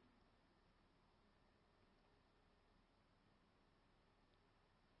 11:38.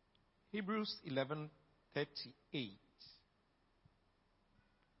 Hebrews 11:38.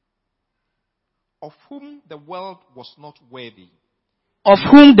 Of whom the world was not worthy. Of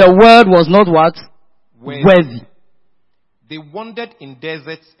whom the world was not what? Worthy. They wandered in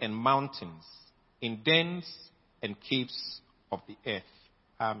deserts and mountains, in dens and caves of the earth.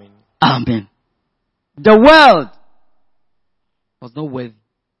 Amen. Amen. The world was not worthy.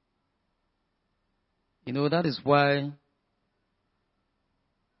 You know, that is why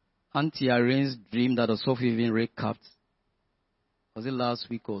Auntie Irene's dream that was even recapped. Was it last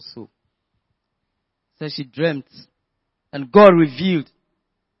week or so? Said she dreamt and God revealed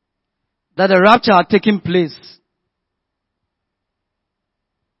that the rapture had taken place.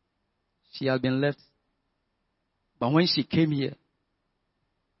 She had been left. But when she came here,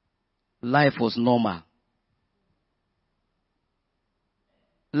 life was normal.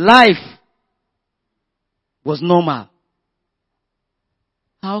 Life was normal.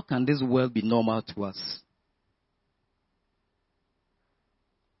 How can this world be normal to us?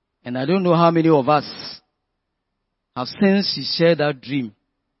 And I don't know how many of us have, since she shared that dream,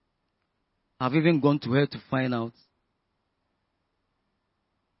 have even gone to her to find out.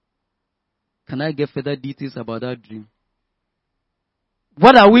 Can I get further details about that dream?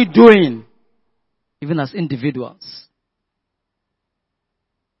 What are we doing, even as individuals?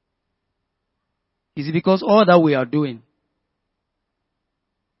 Is it because all that we are doing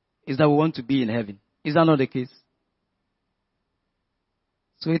is that we want to be in heaven? Is that not the case?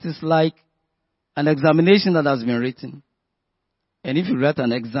 So it is like an examination that has been written. And if you write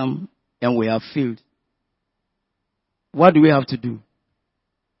an exam and we have failed, what do we have to do?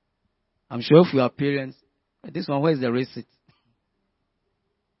 I'm sure if we are parents, this one, where is the receipt?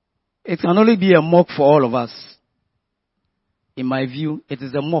 It can only be a mock for all of us. In my view, it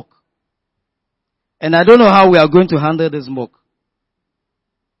is a mock. And I don't know how we are going to handle this mock.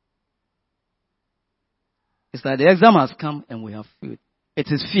 It's like the exam has come and we have failed. It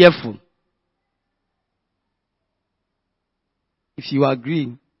is fearful. If you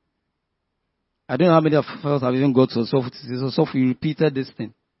agree, I don't know how many of us have even got to so we repeated this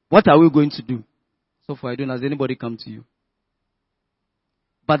thing. What are we going to do? So far, I don't know. Has anybody come to you?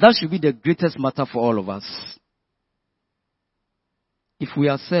 But that should be the greatest matter for all of us. If we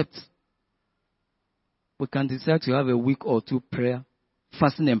accept, we can decide to have a week or two prayer,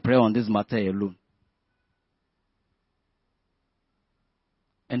 fasting and prayer on this matter alone.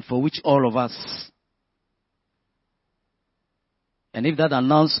 And for which all of us. And if that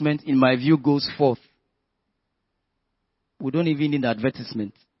announcement, in my view, goes forth, we don't even need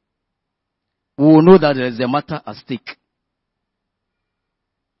advertisement. We will know that there is a matter at stake.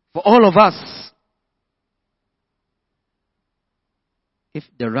 For all of us, if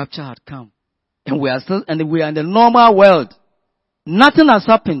the rapture had come, and we are in the normal world, nothing has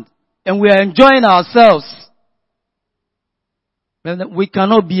happened, and we are enjoying ourselves, we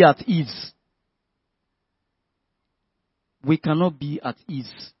cannot be at ease. We cannot be at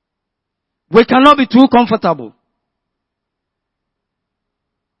ease. We cannot be too comfortable.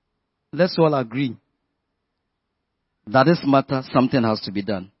 Let's all agree that this matter, something has to be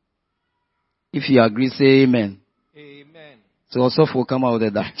done. If you agree, say amen. Amen. So also will come out of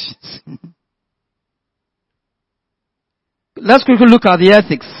the directions. Let's quickly look at the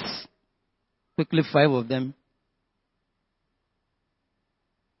ethics. Quickly, 5 of them.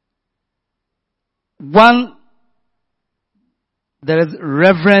 1, there is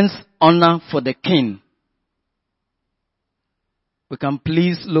reverence, honor for the king. We can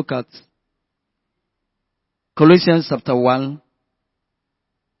please look at Colossians chapter 1,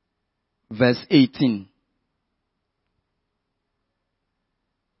 verse 18.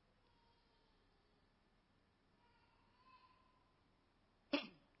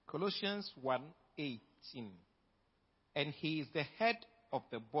 Colossians 1:18. And he is the head of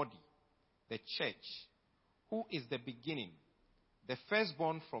the body, the church, who is the beginning, the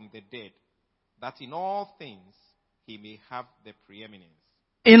firstborn from the dead, that in all things he may have the preeminence.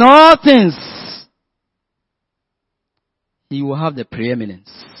 In all things, he will have the preeminence.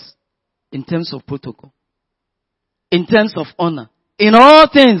 In terms of protocol. In terms of honor. In all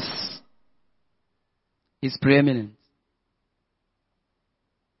things, he's preeminent.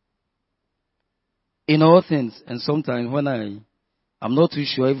 In all things. And sometimes when I'm not too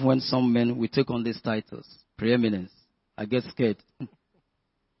sure even when some men will take on these titles, preeminence, I get scared.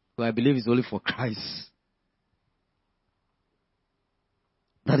 But I believe it's only for Christ.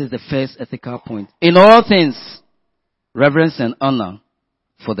 That is the first ethical point. In all things, reverence and honor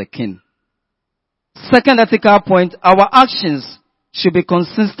for the king. Second ethical point, our actions should be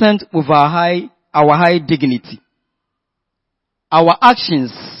consistent with our high dignity. Our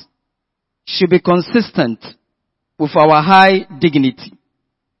actions should be consistent with our high dignity.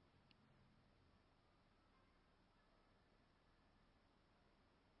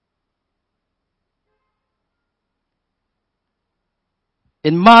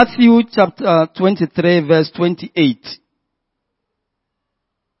 In Matthew chapter 23 verse 28,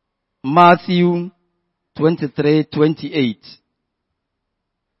 Matthew 23:28.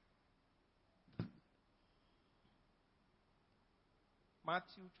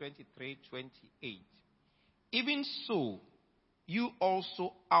 Matthew 23:28. Even so, you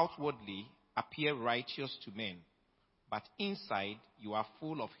also outwardly appear righteous to men, but inside you are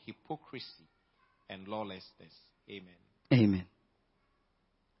full of hypocrisy and lawlessness. Amen. Amen.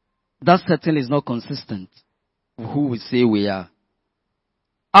 That certainly is not consistent with who we say we are.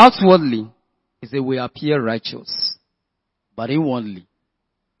 Outwardly, we say we appear righteous, but inwardly,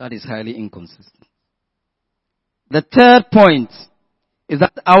 that is highly inconsistent. The third point is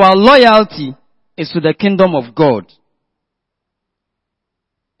that our loyalty is to the kingdom of God,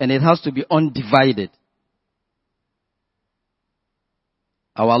 and it has to be undivided.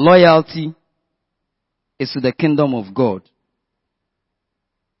 Our loyalty is to the kingdom of God.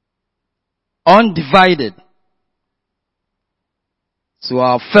 Undivided. So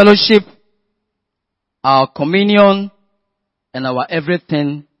our fellowship, our communion, and our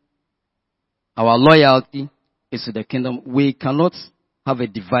everything, our loyalty is to the kingdom. We cannot have a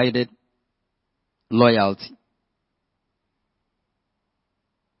divided loyalty.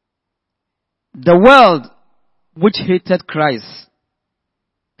 The world which hated Christ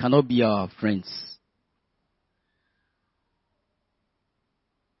cannot be our friends.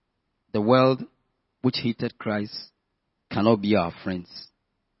 The world which hated Christ cannot be our friends.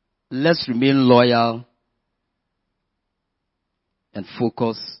 Let's remain loyal and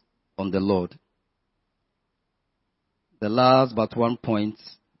focus on the Lord. The last but one point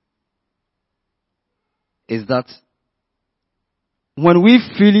is that when we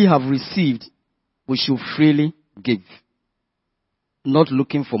freely have received, we should freely give, not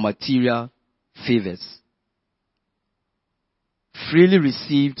looking for material favors. Freely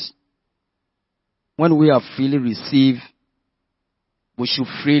received. When we have freely received, we should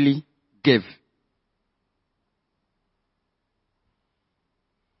freely give.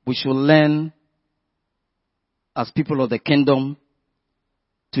 We should learn, as people of the kingdom,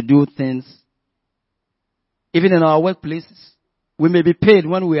 to do things. Even in our workplaces, we may be paid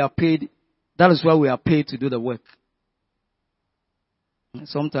when we are paid. That is why we are paid to do the work.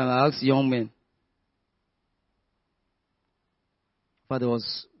 Sometimes I ask young men, but there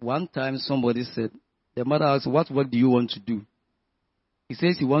was one time somebody said, the mother asked, what work do you want to do? He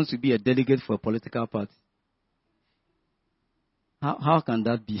says he wants to be a delegate for a political party. How can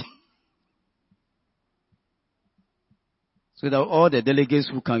that be? So that all the delegates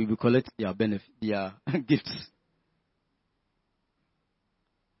who can be collecting their benefit, their gifts.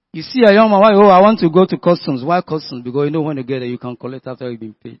 You see a young man, why? Oh, I want to go to customs. Why customs? Because you know when you get there, you can collect after you've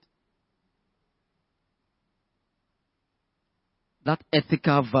been paid. That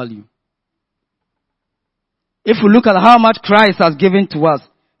ethical value. If we look at how much Christ has given to us,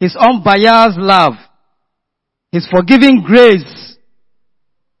 His unbiased love, His forgiving grace,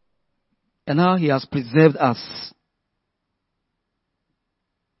 and how He has preserved us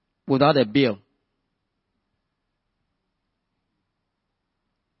without a bill.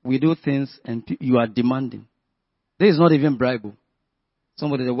 We do things and you are demanding. There is not even bribe.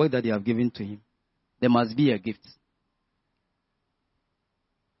 Somebody, the work that you have given to him, there must be a gift.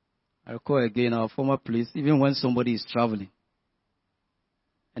 I recall again our former place, even when somebody is traveling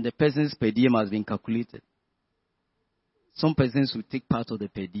and the person's per diem has been calculated, some persons will take part of the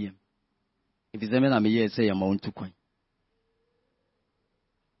per diem. If it's a man, I'm here, say amount to coin.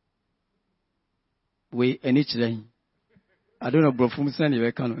 We, and each day, I don't know, bro, from Sunny,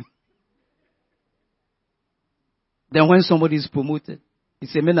 then when somebody is promoted, he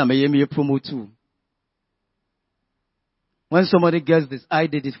say, man, I'm a promote too. When somebody gets this, I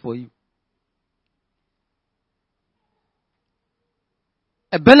did it for you.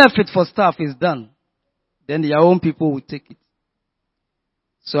 A benefit for staff is done. Then their own people will take it.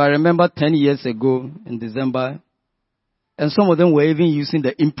 So I remember 10 years ago in December, and some of them were even using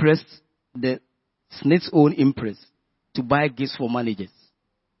the Impress, the SNIT's own Impress, to buy gifts for managers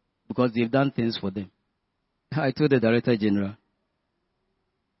because they've done things for them. I told the Director General,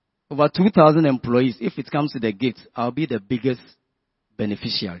 over 2,000 employees, if it comes to the gifts, I'll be the biggest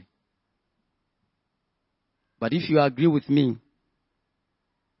beneficiary. But if you agree with me,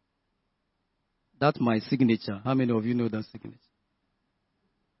 that's my signature. How many of you know that signature?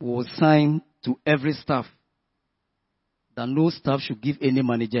 Will sign to every staff that no staff should give any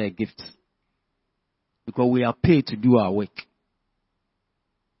manager a gift. Because we are paid to do our work.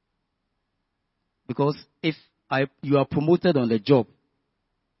 Because if you are promoted on the job,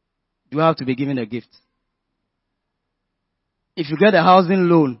 you have to be given a gift. If you get a housing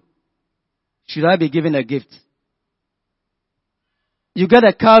loan, should I be given a gift? You get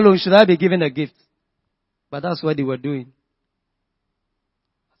a car loan, should I be given a gift? But that's what they were doing.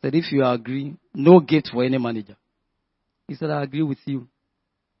 I said, if you agree, no gift for any manager. He said, I agree with you.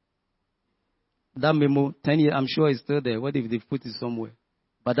 That memo, 10 years, I'm sure it's still there. What if they put it somewhere?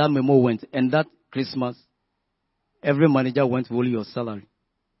 But that memo went. And that Christmas, every manager went to only your salary.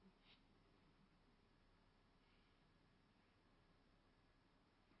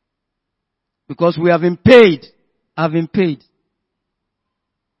 Because we have been paid. I've been paid.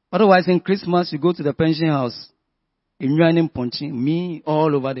 Otherwise, in Christmas, you go to the pension house. In punching me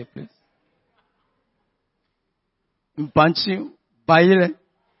all over the place. Punching, baile.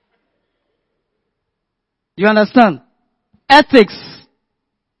 You understand? Ethics.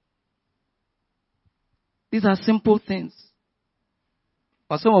 These are simple things.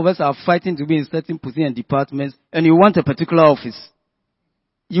 But some of us are fighting to be in certain positions and departments, and you want a particular office.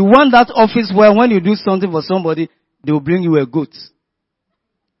 You want that office where when you do something for somebody, they will bring you a goat.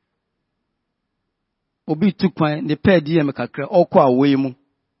 Obi took my the per DM kakra okwa away mu.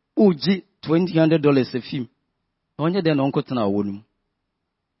 Uji $200 a film. Onye den onko tena wonu.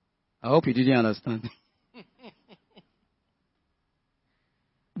 I hope you didn't understand.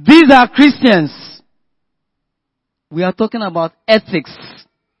 These are Christians. We are talking about ethics.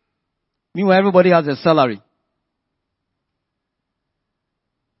 Meanwhile, everybody has a salary.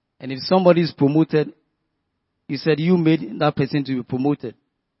 And if somebody is promoted, he said you made that person to be promoted.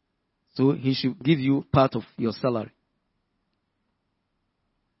 So he should give you part of your salary.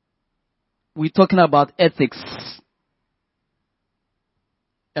 We're talking about ethics.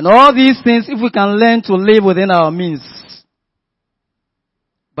 And all these things, if we can learn to live within our means.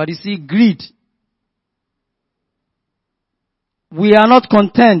 But you see, greed. We are not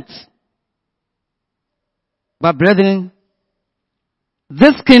content. But brethren,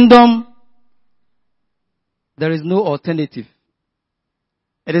 this kingdom, there is no alternative.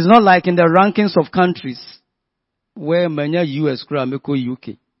 It is not like in the rankings of countries where many US,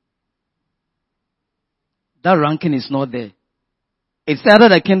 UK. That ranking is not there. It's either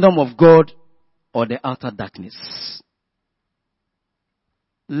the kingdom of God or the outer darkness.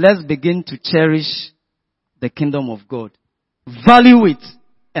 Let's begin to cherish the kingdom of God. Value it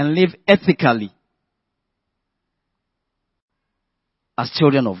and live ethically as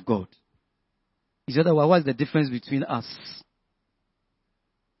children of God. You say, well, what's the difference between us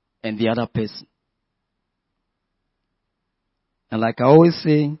and the other person? And like I always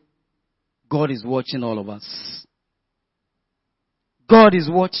say, God is watching all of us. God is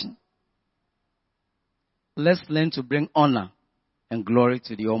watching. Let's learn to bring honor and glory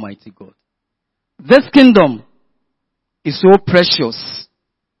to the Almighty God. This kingdom is so precious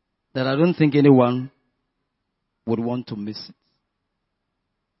that I don't think anyone would want to miss it.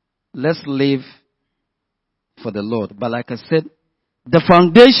 Let's live for the Lord. But like I said, the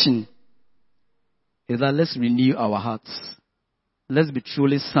foundation is that let's renew our hearts. Let's be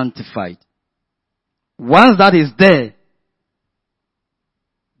truly sanctified. Once that is there,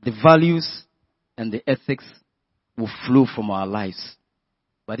 the values and the ethics will flow from our lives.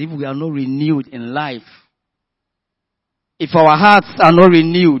 But if we are not renewed in life, if our hearts are not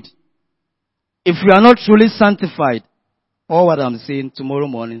renewed, if we are not truly sanctified, all what I'm saying, tomorrow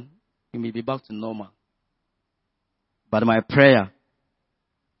morning, we may be back to normal. But my prayer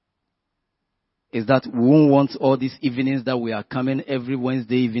is that we won't want all these evenings that we are coming every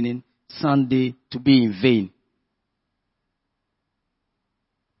Wednesday evening, Sunday, to be in vain.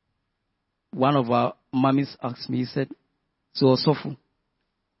 One of our mummies asked me, he said, so Osofu,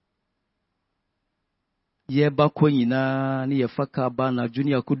 yeba kwenyina ni yefaka ba na ju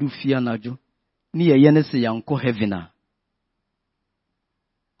ni yakudu fia na ju ni yeyene se yanko heaven.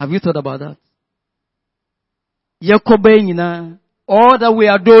 Have you thought about that? Yakobe nyina, all that we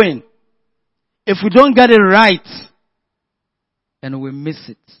are doing, if we don't get it right, and we miss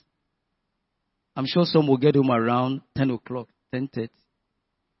it, I'm sure some will get home around 10 o'clock, 10:30.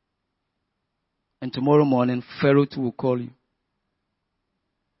 And tomorrow morning, Pharaoh too will call you.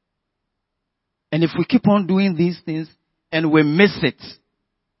 And if we keep on doing these things and we miss it,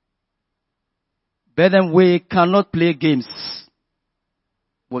 then we cannot play games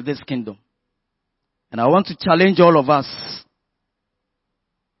with this kingdom. And I want to challenge all of us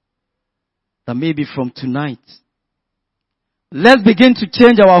that maybe from tonight, let's begin to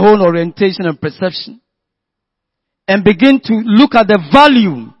change our whole orientation and perception and begin to look at the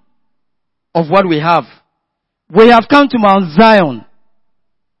value of what we have. We have come to Mount Zion,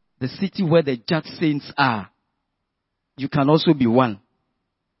 the city where the just saints are. You can also be one.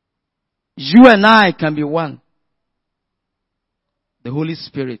 You and I can be one. The Holy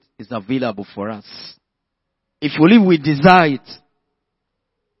Spirit is available for us. If only we desire it,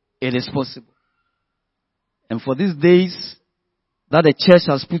 it is possible. And for these days that the church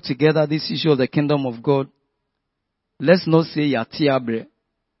has put together this issue of the kingdom of God, let's not say yatiabre.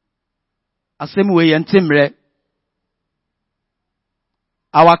 Asemwe yentimre.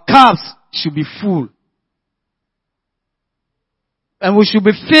 Our cups should be full. And we should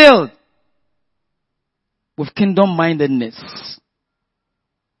be filled with kingdom-mindedness.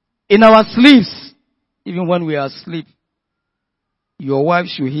 In our sleeps, even when we are asleep, your wife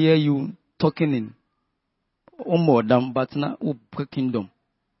should hear you talking in Omodam, but na kingdom.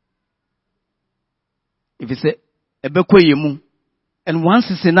 If you say, and once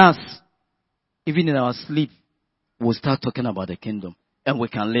it's in us, even in our sleep, we'll start talking about the kingdom. And we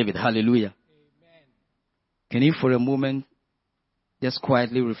can live it. Hallelujah. Amen. Can you for a moment just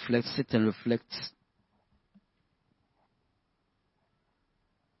quietly reflect, sit and reflect?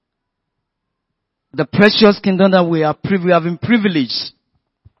 The precious kingdom that we have been privileged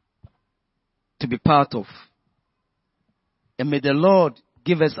to be part of. And may the Lord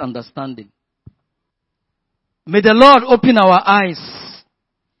give us understanding. May the Lord open our eyes.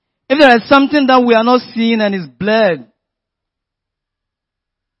 If there is something that we are not seeing and is blurred,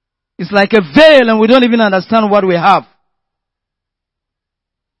 it's like a veil and we don't even understand what we have.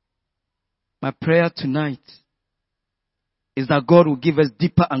 My prayer tonight is that God will give us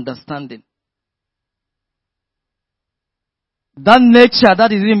deeper understanding. That nature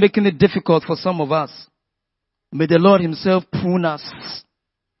that is even making it difficult for some of us, may the Lord himself prune us.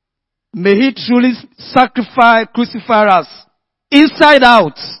 May he truly crucify us inside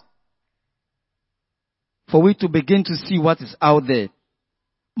out for we to begin to see what is out there.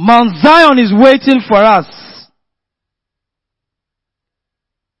 Mount Zion is waiting for us.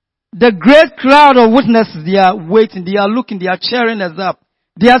 The great crowd of witnesses, they are waiting, they are looking, they are cheering us up.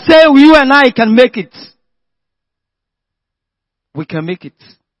 They are saying, you and I can make it. We can make it.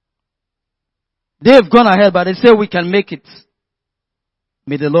 They've gone ahead, but they say we can make it.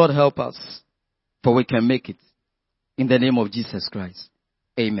 May the Lord help us, for we can make it. In the name of Jesus Christ.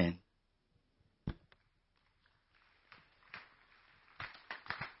 Amen.